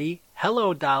Bye Birdie,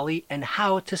 Hello Dolly, and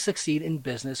How to Succeed in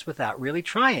Business Without Really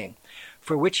Trying,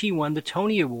 for which he won the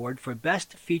Tony Award for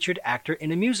Best Featured Actor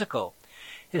in a Musical.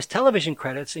 His television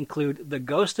credits include The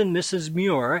Ghost and Mrs.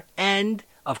 Muir and,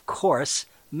 of course,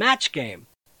 Match Game,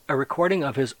 a recording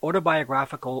of his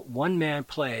autobiographical one-man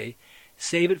play,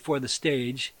 Save It for the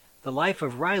Stage. The Life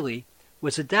of Reilly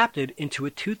was adapted into a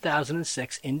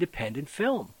 2006 independent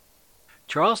film.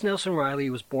 Charles Nelson Reilly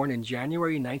was born in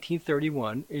January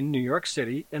 1931 in New York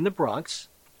City in the Bronx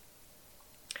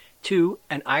to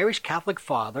an Irish Catholic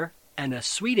father and a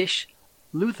Swedish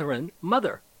Lutheran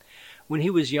mother. When he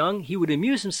was young, he would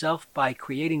amuse himself by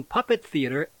creating puppet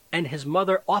theater, and his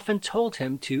mother often told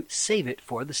him to save it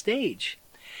for the stage.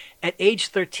 At age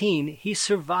 13, he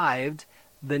survived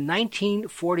the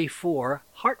 1944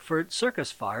 Hartford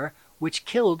Circus Fire, which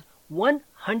killed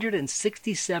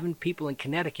 167 people in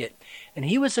Connecticut, and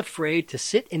he was afraid to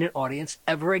sit in an audience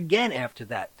ever again after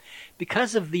that.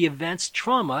 Because of the event's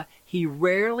trauma, he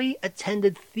rarely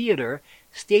attended theater,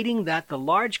 stating that the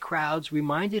large crowds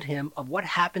reminded him of what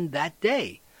happened that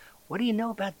day. What do you know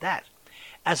about that?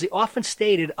 As he often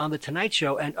stated on The Tonight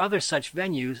Show and other such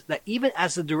venues, that even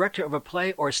as the director of a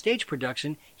play or stage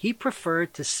production, he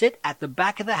preferred to sit at the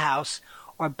back of the house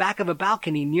or back of a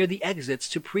balcony near the exits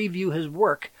to preview his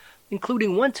work,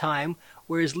 including one time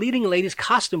where his leading lady's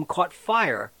costume caught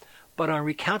fire. But on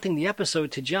recounting the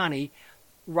episode to Johnny,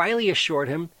 Reilly assured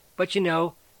him, "But you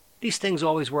know, these things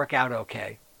always work out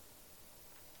okay."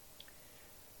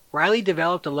 Reilly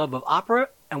developed a love of opera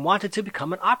and wanted to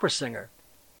become an opera singer.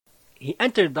 He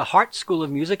entered the Hart School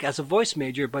of Music as a voice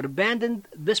major, but abandoned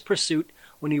this pursuit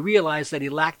when he realized that he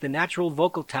lacked the natural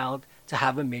vocal talent to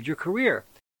have a major career.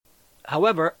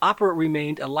 However, opera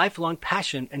remained a lifelong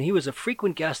passion, and he was a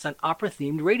frequent guest on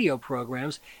opera-themed radio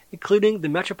programs, including the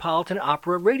Metropolitan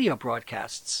Opera radio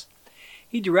broadcasts.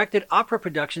 He directed opera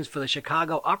productions for the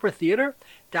Chicago Opera Theater,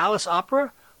 Dallas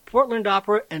Opera, Portland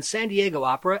Opera, and San Diego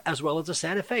Opera, as well as the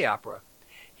Santa Fe Opera.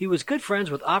 He was good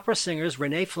friends with opera singers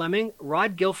Renee Fleming,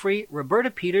 Rod Gilfrey, Roberta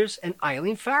Peters, and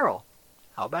Eileen Farrell.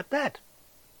 How about that?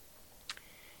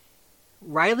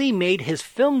 Reilly made his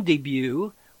film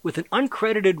debut with an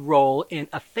uncredited role in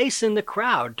A Face in the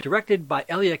Crowd, directed by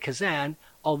Elia Kazan,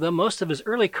 although most of his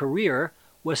early career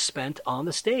was spent on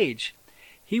the stage.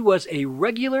 He was a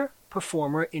regular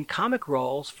performer in comic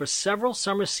roles for several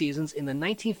summer seasons in the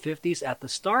 1950s at the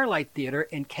Starlight Theater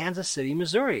in Kansas City,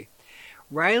 Missouri.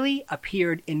 Reilly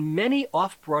appeared in many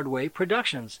off-Broadway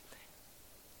productions.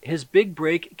 His big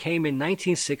break came in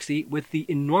 1960 with the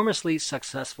enormously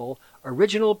successful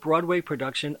original Broadway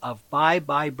production of Bye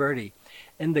Bye Birdie,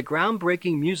 In the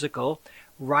groundbreaking musical,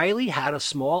 Riley had a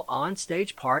small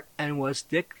on-stage part and was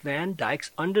Dick Van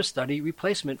Dyke's understudy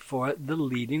replacement for the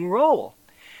leading role.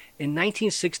 In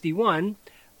 1961,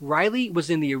 Riley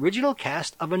was in the original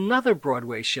cast of another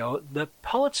Broadway show, the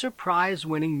Pulitzer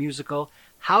Prize-winning musical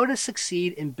How to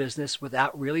Succeed in Business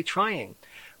Without Really Trying.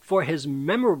 For his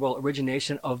memorable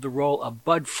origination of the role of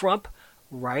Bud Frump,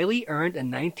 Riley earned a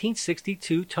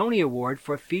 1962 Tony Award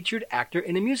for Featured Actor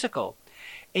in a Musical.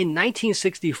 In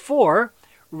 1964,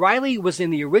 Riley was in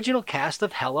the original cast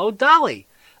of Hello, Dolly,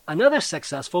 another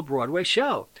successful Broadway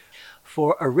show.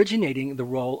 For originating the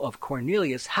role of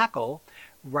Cornelius Hackle,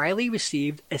 Riley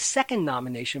received a second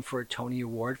nomination for a Tony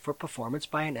Award for performance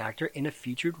by an actor in a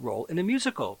featured role in a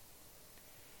musical.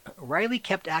 Riley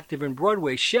kept active in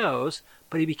Broadway shows,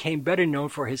 but he became better known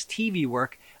for his TV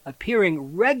work,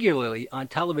 appearing regularly on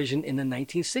television in the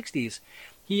 1960s.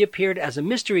 He appeared as a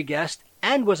mystery guest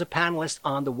and was a panelist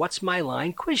on the What's My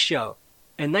Line quiz show.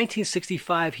 In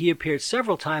 1965, he appeared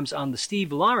several times on The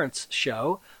Steve Lawrence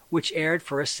Show, which aired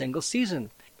for a single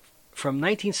season. From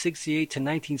 1968 to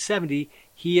 1970,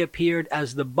 he appeared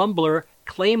as the bumbler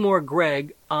Claymore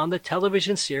Gregg on the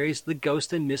television series The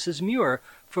Ghost and Mrs. Muir,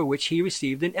 for which he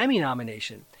received an Emmy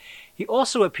nomination. He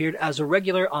also appeared as a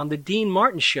regular on The Dean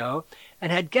Martin Show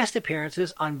and had guest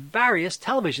appearances on various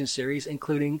television series,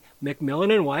 including Macmillan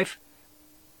and Wife,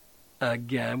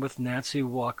 again with Nancy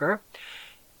Walker,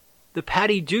 The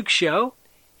Patty Duke Show,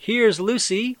 Here's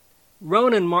Lucy,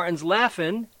 Ronan Martin's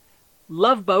Laugh-In,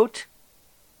 Love Boat,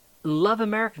 and Love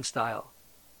American Style.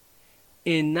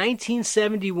 In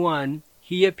 1971,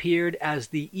 he appeared as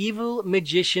the evil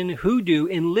magician Hoodoo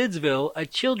in Lidsville, a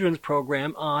children's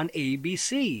program on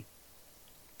ABC.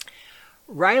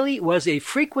 Riley was a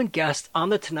frequent guest on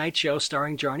The Tonight Show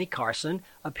starring Johnny Carson,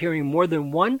 appearing more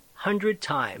than 100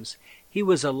 times. He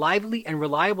was a lively and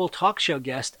reliable talk show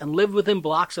guest and lived within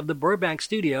blocks of the Burbank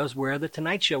studios where The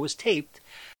Tonight Show was taped,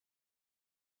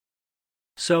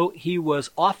 so he was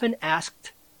often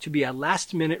asked to be a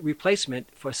last-minute replacement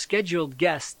for scheduled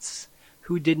guests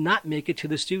who did not make it to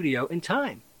the studio in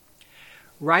time.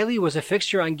 Riley was a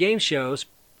fixture on game shows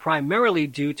primarily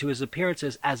due to his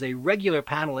appearances as a regular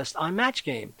panelist on Match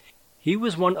Game. He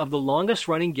was one of the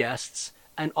longest-running guests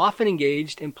and often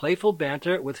engaged in playful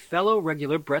banter with fellow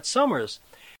regular Brett Somers.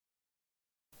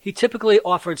 He typically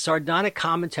offered sardonic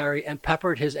commentary and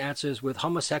peppered his answers with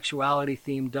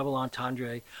homosexuality-themed double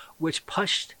entendre, which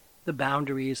pushed the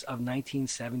boundaries of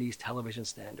 1970s television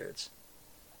standards.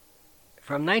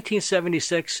 From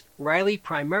 1976, Riley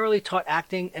primarily taught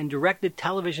acting and directed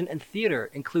television and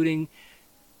theater, including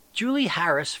Julie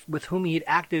Harris, with whom he had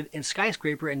acted in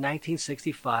Skyscraper in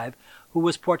 1965, who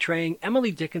was portraying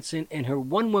Emily Dickinson in her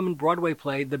one-woman Broadway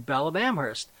play The Belle of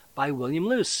Amherst by William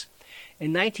Luce.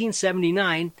 In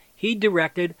 1979, he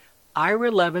directed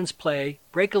Ira Levin's play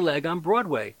Break a Leg on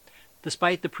Broadway.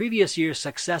 Despite the previous year's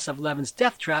success of Levin's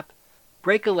Death Trap,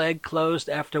 Break a Leg closed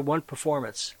after one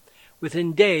performance.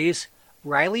 Within days,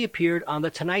 Riley appeared on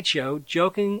The Tonight Show,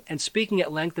 joking and speaking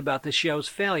at length about the show's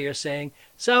failure, saying,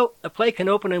 "So, a play can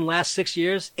open and last 6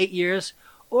 years, 8 years,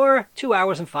 or 2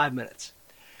 hours and 5 minutes."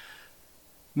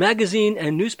 Magazine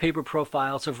and newspaper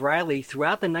profiles of Riley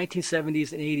throughout the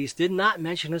 1970s and 80s did not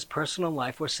mention his personal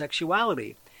life or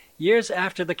sexuality. Years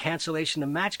after the cancellation of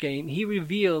Match Game, he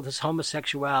revealed his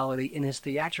homosexuality in his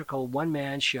theatrical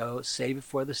one-man show Save It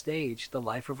for the Stage, The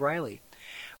Life of Riley.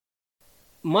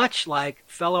 Much like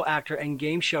fellow actor and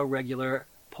game show regular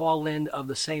Paul Lynde of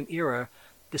the same era,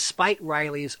 despite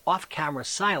Riley's off-camera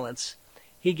silence,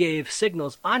 he gave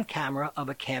signals on camera of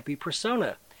a campy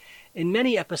persona. In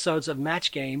many episodes of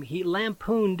Match Game, he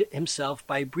lampooned himself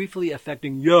by briefly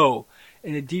affecting "yo"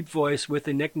 in a deep voice with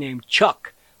the nickname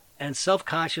Chuck, and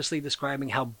self-consciously describing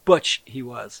how butch he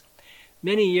was.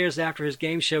 Many years after his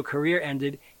game show career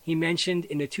ended, he mentioned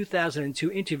in a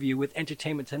 2002 interview with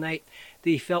Entertainment Tonight that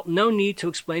he felt no need to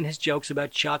explain his jokes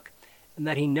about Chuck and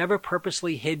that he never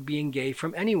purposely hid being gay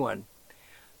from anyone.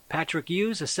 Patrick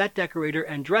Hughes, a set decorator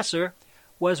and dresser,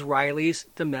 was Riley's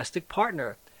domestic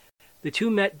partner. The two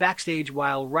met backstage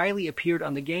while Riley appeared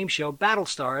on the game show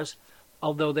Battlestars,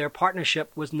 although their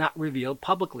partnership was not revealed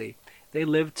publicly. They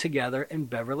lived together in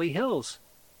Beverly Hills.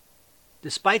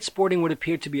 Despite sporting what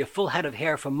appeared to be a full head of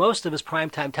hair for most of his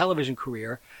primetime television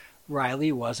career,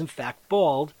 Riley was in fact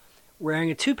bald,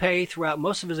 wearing a toupee throughout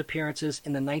most of his appearances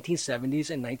in the 1970s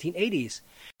and 1980s.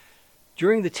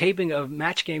 During the taping of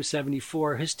Match Game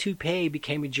 74, his toupee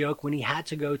became a joke when he had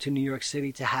to go to New York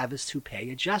City to have his toupee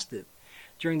adjusted.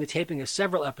 During the taping of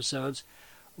several episodes,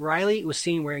 Riley was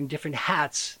seen wearing different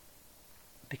hats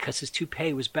because his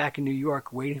toupee was back in New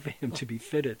York waiting for him to be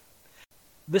fitted.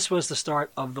 This was the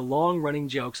start of the long-running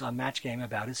jokes on Match Game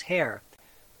about his hair.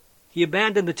 He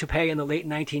abandoned the toupee in the late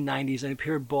 1990s and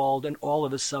appeared bald in all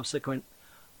of his subsequent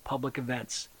public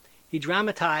events. He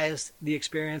dramatized the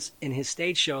experience in his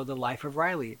stage show, The Life of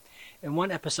Riley. In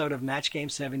one episode of Match Game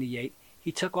 78,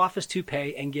 he took off his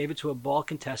toupee and gave it to a bald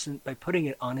contestant by putting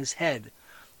it on his head.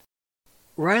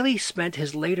 Riley spent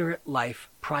his later life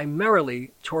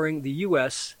primarily touring the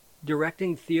U.S.,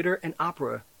 directing theater and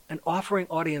opera, and offering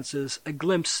audiences a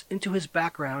glimpse into his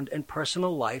background and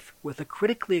personal life with a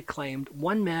critically acclaimed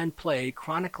one-man play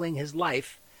chronicling his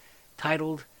life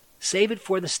titled Save It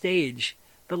for the Stage,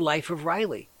 The Life of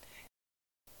Riley.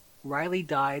 Riley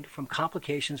died from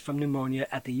complications from pneumonia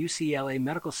at the UCLA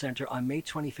Medical Center on May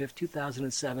 25,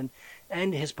 2007,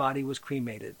 and his body was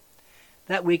cremated.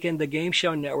 That weekend, the Game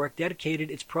Show Network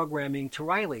dedicated its programming to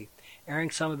Riley,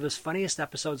 airing some of his funniest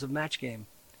episodes of Match Game.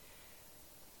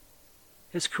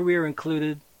 His career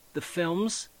included the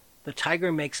films The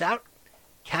Tiger Makes Out,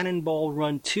 Cannonball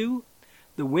Run 2,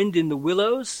 The Wind in the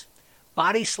Willows,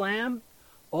 Body Slam,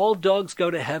 All Dogs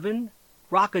Go to Heaven,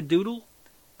 Rock-a-Doodle,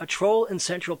 A Troll in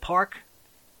Central Park,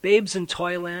 Babes in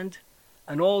Toyland,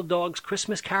 An All Dogs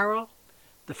Christmas Carol,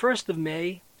 The 1st of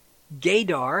May,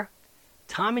 Gaydar,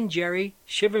 Tom and Jerry,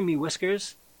 Shiver Me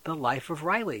Whiskers, The Life of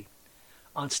Riley.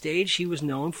 On stage, he was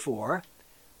known for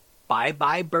Bye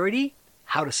Bye Birdie,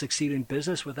 How to Succeed in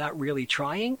Business Without Really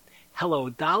Trying, Hello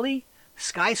Dolly,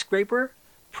 Skyscraper,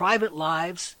 Private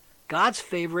Lives, God's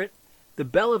Favorite, The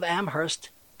Belle of Amherst,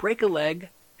 Break a Leg,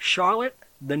 Charlotte,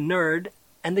 The Nerd,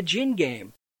 and The Gin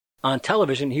Game. On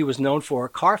television, he was known for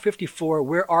Car 54,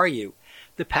 Where Are You?,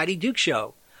 The Patty Duke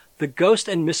Show, The Ghost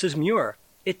and Mrs. Muir,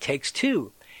 It Takes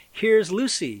Two, Here's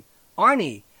Lucy,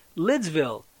 Arnie,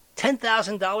 Lidsville,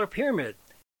 $10,000 Pyramid,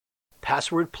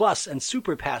 Password Plus and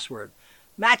Super Password,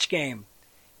 Match Game,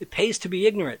 It Pays to Be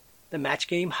Ignorant, The Match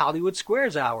Game Hollywood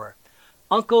Squares Hour,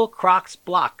 Uncle Croc's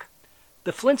Block,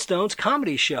 The Flintstones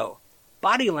Comedy Show,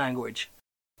 Body Language,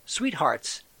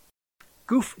 Sweethearts,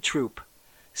 Goof Troop,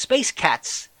 Space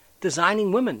Cats,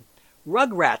 Designing Women,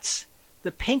 Rugrats,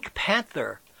 The Pink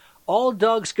Panther, All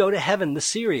Dogs Go to Heaven, the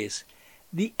series,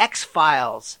 The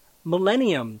X-Files,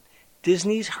 Millennium,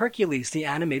 Disney's Hercules, the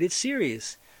animated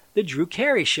series, The Drew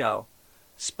Carey Show,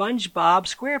 SpongeBob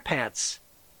SquarePants.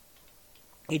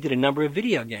 He did a number of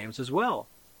video games as well.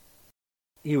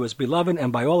 He was beloved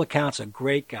and by all accounts a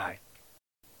great guy.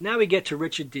 Now we get to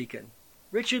Richard Deacon.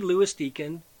 Richard Louis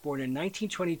Deacon, born in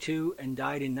 1922 and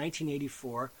died in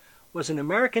 1984, was an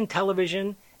American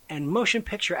television and motion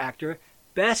picture actor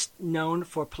best known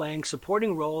for playing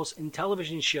supporting roles in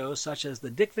television shows such as The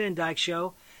Dick Van Dyke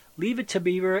Show, Leave It to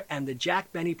Beaver, and The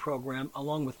Jack Benny Program,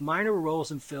 along with minor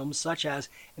roles in films such as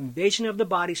Invasion of the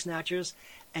Body Snatchers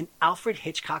and Alfred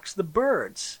Hitchcock's The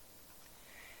Birds.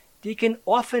 Deacon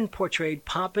often portrayed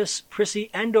pompous, prissy,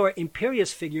 and/or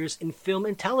imperious figures in film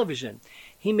and television.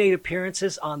 He made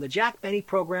appearances on The Jack Benny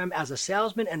Program as a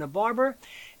salesman and a barber,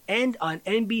 and on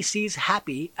NBC's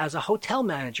Happy as a hotel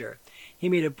manager. He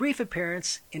made a brief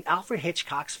appearance in Alfred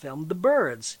Hitchcock's film The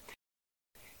Birds.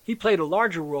 He played a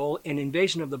larger role in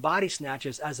Invasion of the Body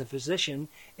Snatchers as a physician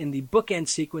in the bookend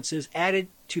sequences added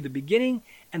to the beginning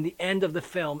and the end of the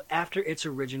film after its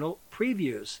original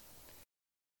previews.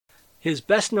 His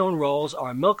best-known roles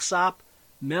are Milksop,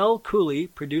 Mel Cooley,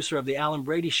 producer of The Alan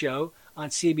Brady Show on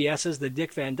CBS's The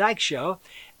Dick Van Dyke Show,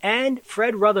 and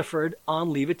Fred Rutherford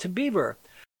on Leave It to Beaver.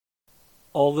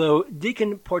 Although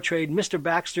Deacon portrayed Mr.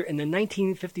 Baxter in the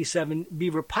 1957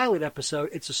 Beaver pilot episode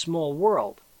It's a Small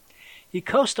World. He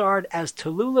co-starred as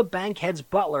Tallulah Bankhead's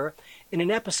butler in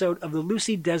an episode of the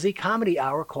Lucy Desi comedy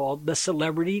hour called The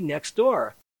Celebrity Next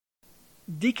Door.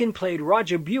 Deacon played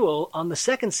Roger Buell on the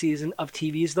second season of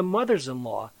TV's The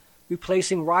Mothers-in-Law,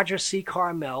 replacing Roger C.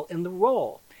 Carmel in the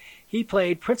role. He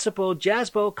played Principal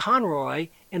Jasbo Conroy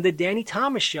in The Danny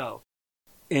Thomas Show.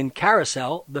 In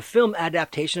Carousel, the film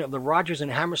adaptation of the Rodgers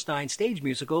and Hammerstein stage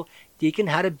musical, Deacon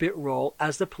had a bit role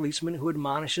as the policeman who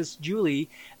admonishes Julie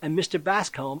and Mr.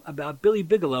 Bascombe about Billy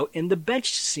Bigelow in the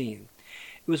bench scene.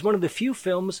 It was one of the few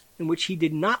films in which he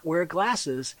did not wear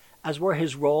glasses, as were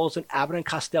his roles in Abbott and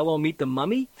Costello Meet the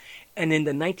Mummy and in the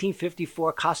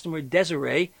 1954 Costumer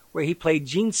Desiree, where he played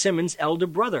Gene Simmons' elder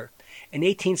brother, an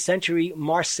 18th century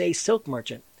Marseille silk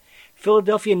merchant.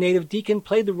 Philadelphia native Deacon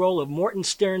played the role of Morton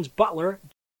Stern's butler,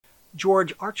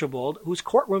 George Archibald, whose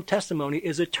courtroom testimony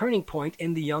is a turning point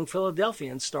in The Young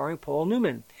Philadelphians, starring Paul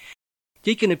Newman.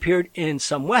 Deacon appeared in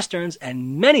some westerns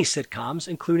and many sitcoms,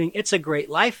 including It's a Great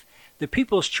Life, The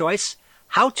People's Choice,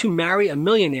 How to Marry a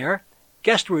Millionaire,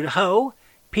 Gertrude Ho,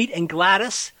 Pete and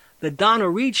Gladys, The Donna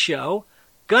Reed Show,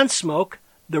 Gunsmoke,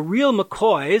 The Real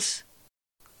McCoys,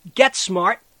 Get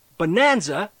Smart,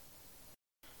 Bonanza,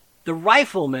 The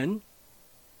Rifleman,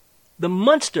 The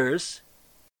Munsters,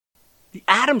 The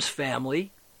Addams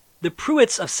Family, The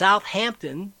Pruitts of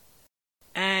Southampton,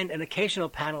 and an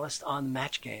occasional panelist on The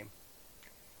Match Game.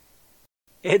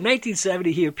 In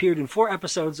 1970, he appeared in 4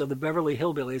 episodes of The Beverly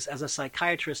Hillbillies as a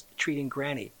psychiatrist treating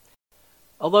Granny.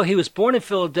 Although he was born in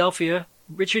Philadelphia,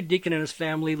 Richard Deacon and his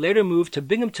family later moved to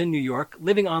Binghamton, New York,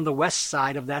 living on the west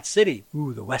side of that city.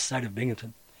 Ooh, the west side of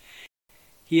Binghamton.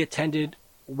 He attended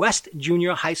West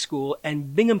Junior High School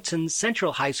and Binghamton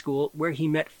Central High School, where he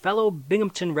met fellow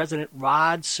Binghamton resident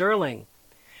Rod Serling.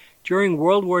 During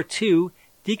World War II,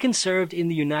 Deacon served in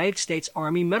the United States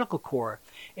Army Medical Corps.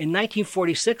 In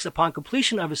 1946, upon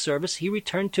completion of his service, he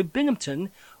returned to Binghamton,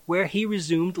 where he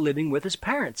resumed living with his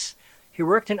parents. He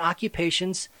worked in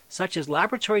occupations such as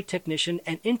laboratory technician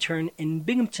and intern in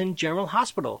Binghamton General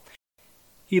Hospital.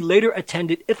 He later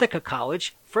attended Ithaca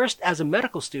College, first as a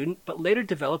medical student, but later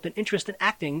developed an interest in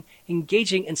acting,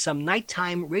 engaging in some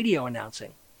nighttime radio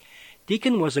announcing.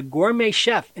 Deacon was a gourmet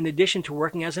chef in addition to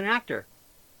working as an actor.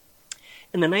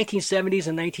 In the 1970s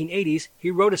and 1980s,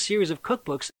 he wrote a series of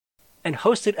cookbooks and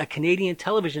hosted a Canadian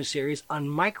television series on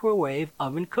microwave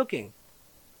oven cooking.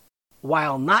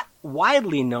 While not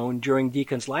widely known during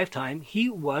Deacon's lifetime, he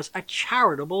was a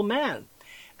charitable man.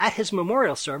 At his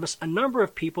memorial service, a number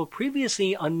of people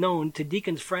previously unknown to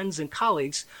Deacon's friends and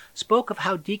colleagues spoke of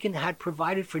how Deacon had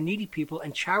provided for needy people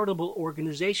and charitable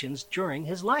organizations during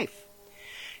his life.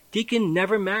 Deacon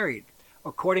never married.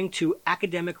 According to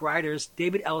academic writers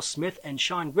David L. Smith and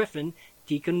Sean Griffin,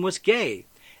 Deacon was gay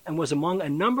and was among a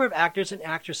number of actors and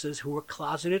actresses who were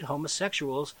closeted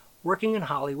homosexuals working in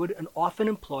Hollywood and often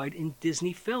employed in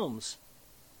Disney films.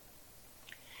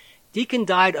 Deacon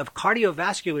died of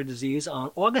cardiovascular disease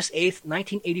on August 8,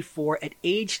 1984, at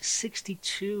age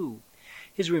 62.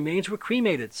 His remains were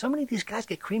cremated. So many of these guys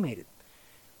get cremated.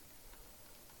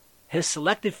 His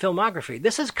selected filmography.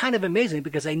 This is kind of amazing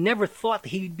because I never thought that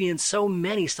he'd be in so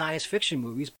many science fiction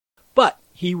movies, but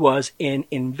he was in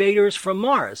Invaders from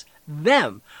Mars,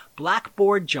 Them,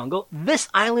 Blackboard Jungle, This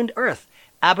Island Earth,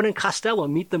 Abbott and Costello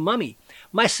Meet the Mummy,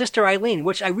 My Sister Eileen,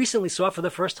 which I recently saw for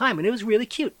the first time, and it was really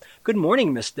cute. Good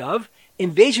Morning, Miss Dove,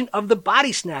 Invasion of the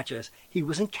Body Snatchers. He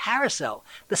was in Carousel,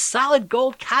 The Solid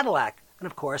Gold Cadillac, and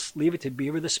of course, Leave It to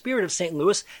Beaver, The Spirit of St.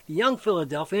 Louis, The Young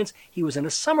Philadelphians. He was in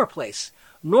A Summer Place,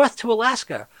 North to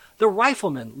Alaska, The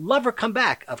Rifleman, Lover Come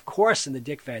Back, of course, in The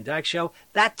Dick Van Dyke Show,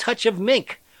 That Touch of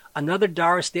Mink, another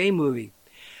Doris Day movie,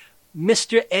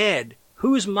 Mr. Ed,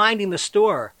 Who's Minding the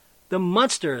Store, The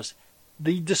Munsters,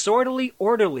 The Disorderly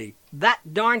Orderly, That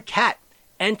Darn Cat,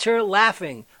 Enter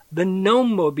Laughing, The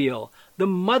Gnome Mobile, The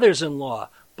Mothers-in-Law,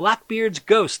 Blackbeard's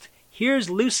Ghost,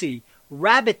 Here's Lucy,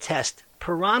 Rabbit Test,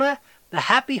 Piranha, The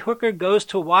Happy Hooker Goes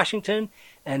to Washington,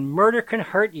 and Murder Can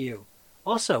Hurt You,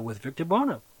 also with Victor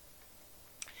Buono.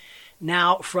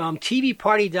 Now, from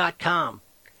TVParty.com,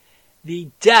 the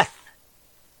death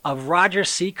of Roger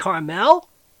C. Carmel.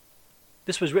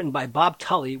 This was written by Bob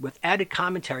Tully with added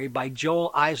commentary by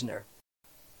Joel Eisner.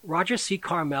 Roger C.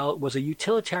 Carmel was a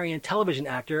utilitarian television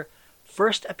actor,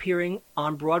 first appearing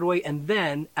on Broadway and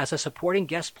then as a supporting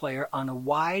guest player on a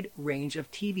wide range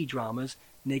of TV dramas,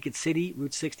 Naked City,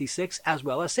 Route 66, as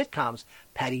well as sitcoms,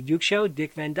 Patty Duke Show,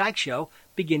 Dick Van Dyke Show,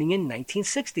 beginning in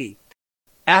 1960.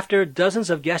 After dozens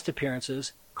of guest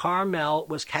appearances, Carmel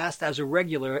was cast as a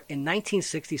regular in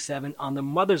 1967 on The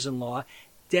Mothers-in-Law,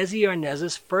 Desi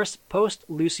Arnaz's first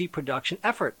post-Lucy production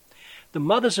effort. The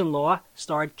Mothers-in-Law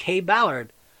starred Kay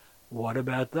Ballard. What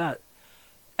about that?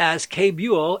 As Kay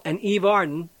Buell and Eve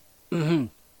Arden,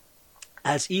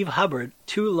 as Eve Hubbard,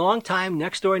 2 longtime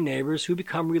next-door neighbors who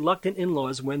become reluctant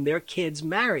in-laws when their kids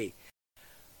marry.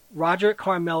 Roger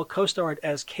Carmel co-starred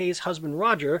as Kay's husband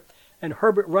Roger, and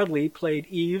Herbert Rudley played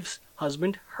Eve's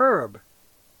husband Herb.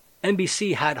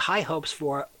 NBC had high hopes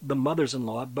for The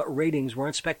Mothers-in-Law, but ratings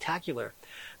weren't spectacular.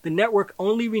 The network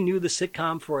only renewed the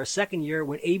sitcom for a second year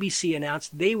when ABC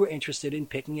announced they were interested in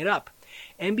picking it up.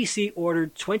 NBC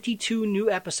ordered 22 new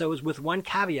episodes with one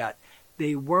caveat.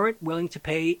 They weren't willing to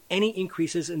pay any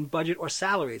increases in budget or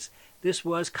salaries. This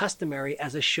was customary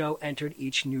as a show entered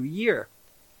each new year.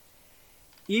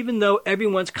 Even though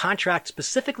everyone's contract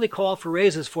specifically called for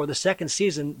raises for the second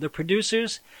season, the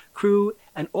producers, crew,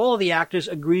 and all of the actors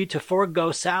agreed to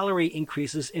forego salary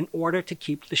increases in order to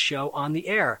keep the show on the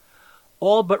air.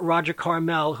 All but Roger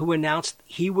Carmel, who announced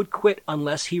he would quit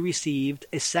unless he received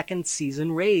a second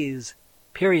season raise.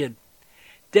 Period.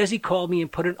 Desi called me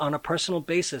and put it on a personal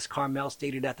basis, Carmel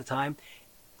stated at the time.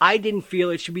 I didn't feel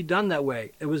it should be done that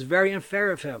way. It was very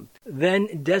unfair of him. Then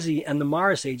Desi and the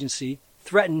Morris Agency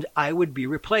threatened I would be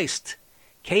replaced.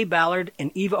 Kay Ballard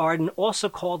and Eva Arden also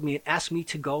called me and asked me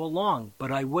to go along,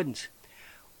 but I wouldn't.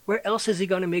 Where else is he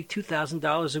going to make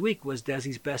 $2,000 a week, was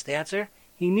Desi's best answer.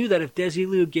 He knew that if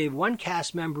Desilu gave one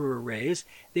cast member a raise,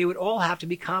 they would all have to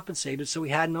be compensated, so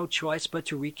he had no choice but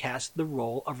to recast the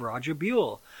role of Roger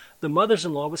Buell. The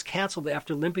Mothers-in-Law was canceled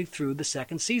after limping through the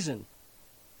second season.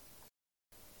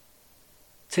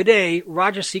 Today,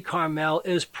 Roger C. Carmel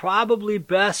is probably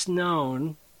best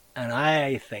known, and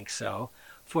I think so,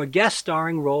 for guest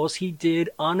starring roles he did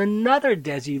on another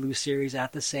Desilu series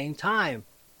at the same time.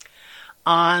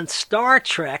 On Star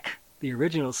Trek, the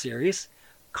original series,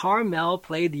 Carmel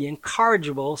played the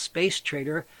incorrigible space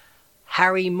trader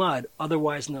Harry Mudd,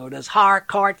 otherwise known as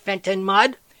Harcourt Fenton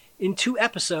Mudd, in 2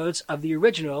 episodes of the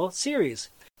original series.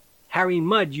 Harry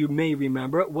Mudd, you may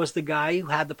remember, was the guy who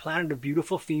had the planet of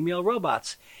beautiful female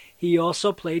robots. He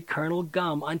also played Colonel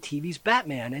Gum on TV's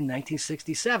Batman in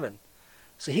 1967.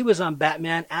 So he was on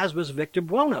Batman, as was Victor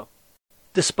Buono.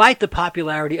 Despite the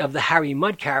popularity of the Harry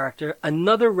Mudd character,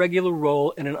 another regular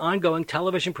role in an ongoing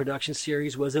television production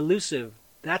series was elusive.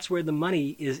 That's where the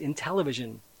money is in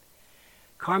television.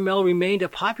 Carmel remained a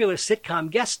popular sitcom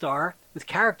guest star with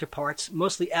character parts,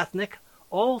 mostly ethnic,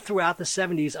 all throughout the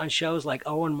 70s on shows like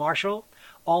Owen Marshall,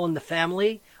 All in the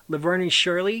Family, Laverne and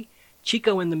Shirley,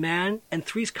 Chico and the Man, and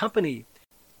Three's Company.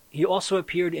 He also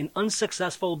appeared in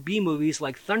unsuccessful B-movies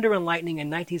like Thunder and Lightning in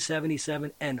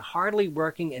 1977 and Hardly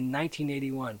Working in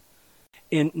 1981.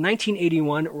 In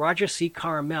 1981, Roger C.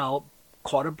 Carmel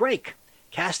caught a break.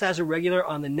 Cast as a regular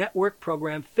on the network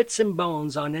program Fits and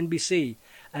Bones on NBC,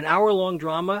 an hour-long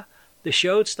drama, the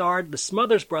show starred the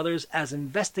Smothers Brothers as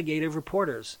investigative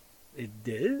reporters. It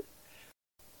did?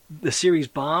 The series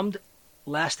bombed,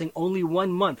 lasting only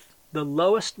 1 month, the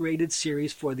lowest-rated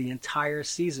series for the entire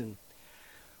season.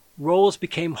 Roles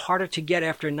became harder to get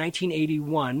after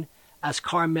 1981 as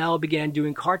Carmel began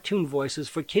doing cartoon voices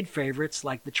for kid favorites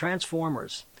like the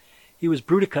Transformers. He was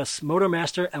Bruticus,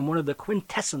 Motormaster, and one of the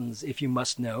Quintessons, if you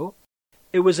must know.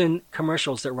 It was in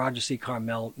commercials that Roger C.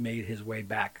 Carmel made his way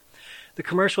back. The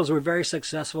commercials were very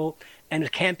successful, and the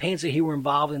campaigns that he was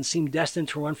involved in seemed destined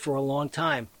to run for a long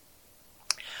time.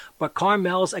 But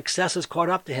Carmel's excesses caught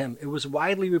up to him. It was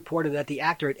widely reported that the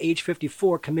actor at age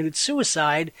 54 committed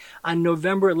suicide on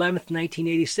November 11,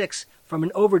 1986, from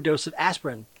an overdose of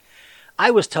aspirin. I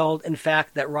was told, in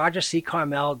fact, that Roger C.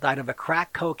 Carmel died of a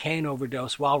crack cocaine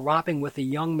overdose while romping with a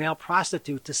young male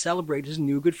prostitute to celebrate his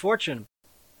new good fortune.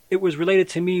 It was related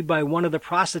to me by one of the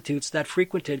prostitutes that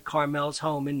frequented Carmel's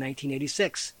home in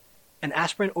 1986. An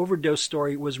aspirin overdose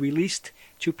story was released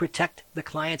to protect the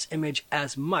client's image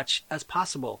as much as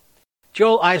possible.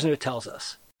 Joel Eisner tells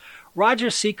us, Roger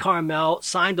C. Carmel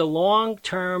signed a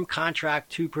long-term contract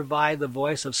to provide the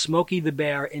voice of Smokey the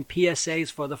Bear in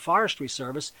PSAs for the Forestry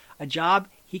Service, a job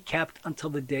he kept until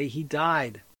the day he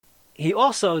died. He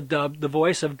also dubbed the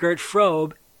voice of Gert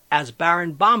Frobe as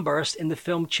Baron Bombburst in the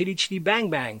film Chitty Chitty Bang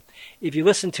Bang. If you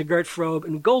listen to Gert Frobe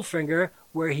in Goldfinger,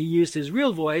 where he used his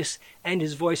real voice and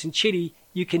his voice in Chitty,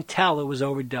 you can tell it was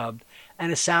overdubbed.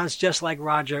 And it sounds just like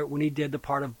Roger when he did the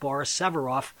part of Boris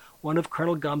Severoff, one of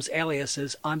Colonel Gum's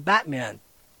aliases on Batman.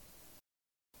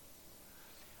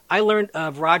 I learned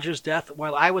of Roger's death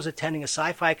while I was attending a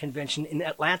sci-fi convention in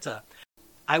Atlanta.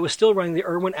 I was still running the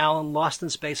Irwin Allen Lost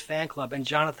in Space fan club, and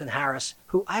Jonathan Harris,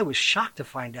 who I was shocked to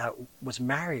find out was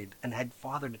married and had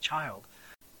fathered a child,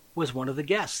 was one of the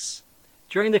guests.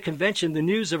 During the convention, the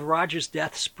news of Roger's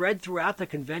death spread throughout the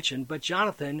convention, but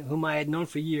Jonathan, whom I had known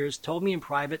for years, told me in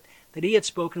private that he had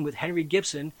spoken with Henry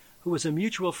Gibson, who was a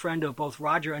mutual friend of both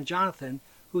Roger and Jonathan,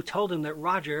 who told him that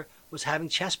Roger was having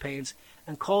chest pains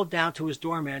and called down to his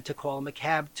doorman to call him a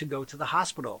cab to go to the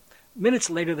hospital. Minutes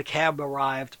later, the cab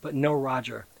arrived, but no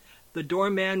Roger. The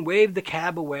doorman waved the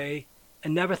cab away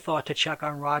and never thought to check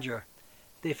on Roger.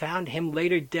 They found him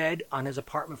later dead on his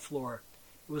apartment floor.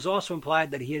 It was also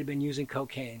implied that he had been using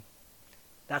cocaine.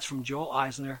 That's from Joel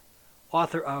Eisner,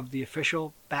 author of the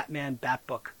official Batman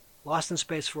Batbook, Lost in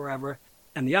Space Forever,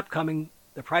 and the upcoming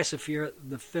The Price of Fear,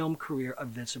 the film career of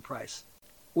Vincent Price.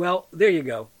 Well, there you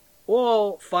go.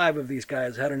 All 5 of these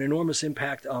guys had an enormous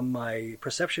impact on my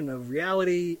perception of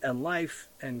reality and life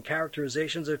and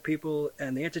characterizations of people,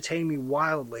 and they entertained me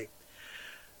wildly.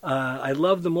 I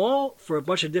love them all for a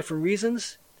bunch of different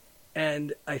reasons,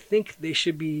 and I think they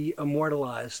should be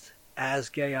immortalized as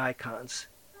gay icons,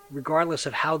 regardless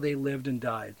of how they lived and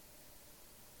died.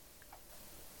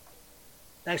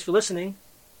 Thanks for listening.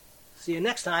 See you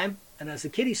next time, and as the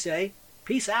kiddies say,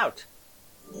 peace out.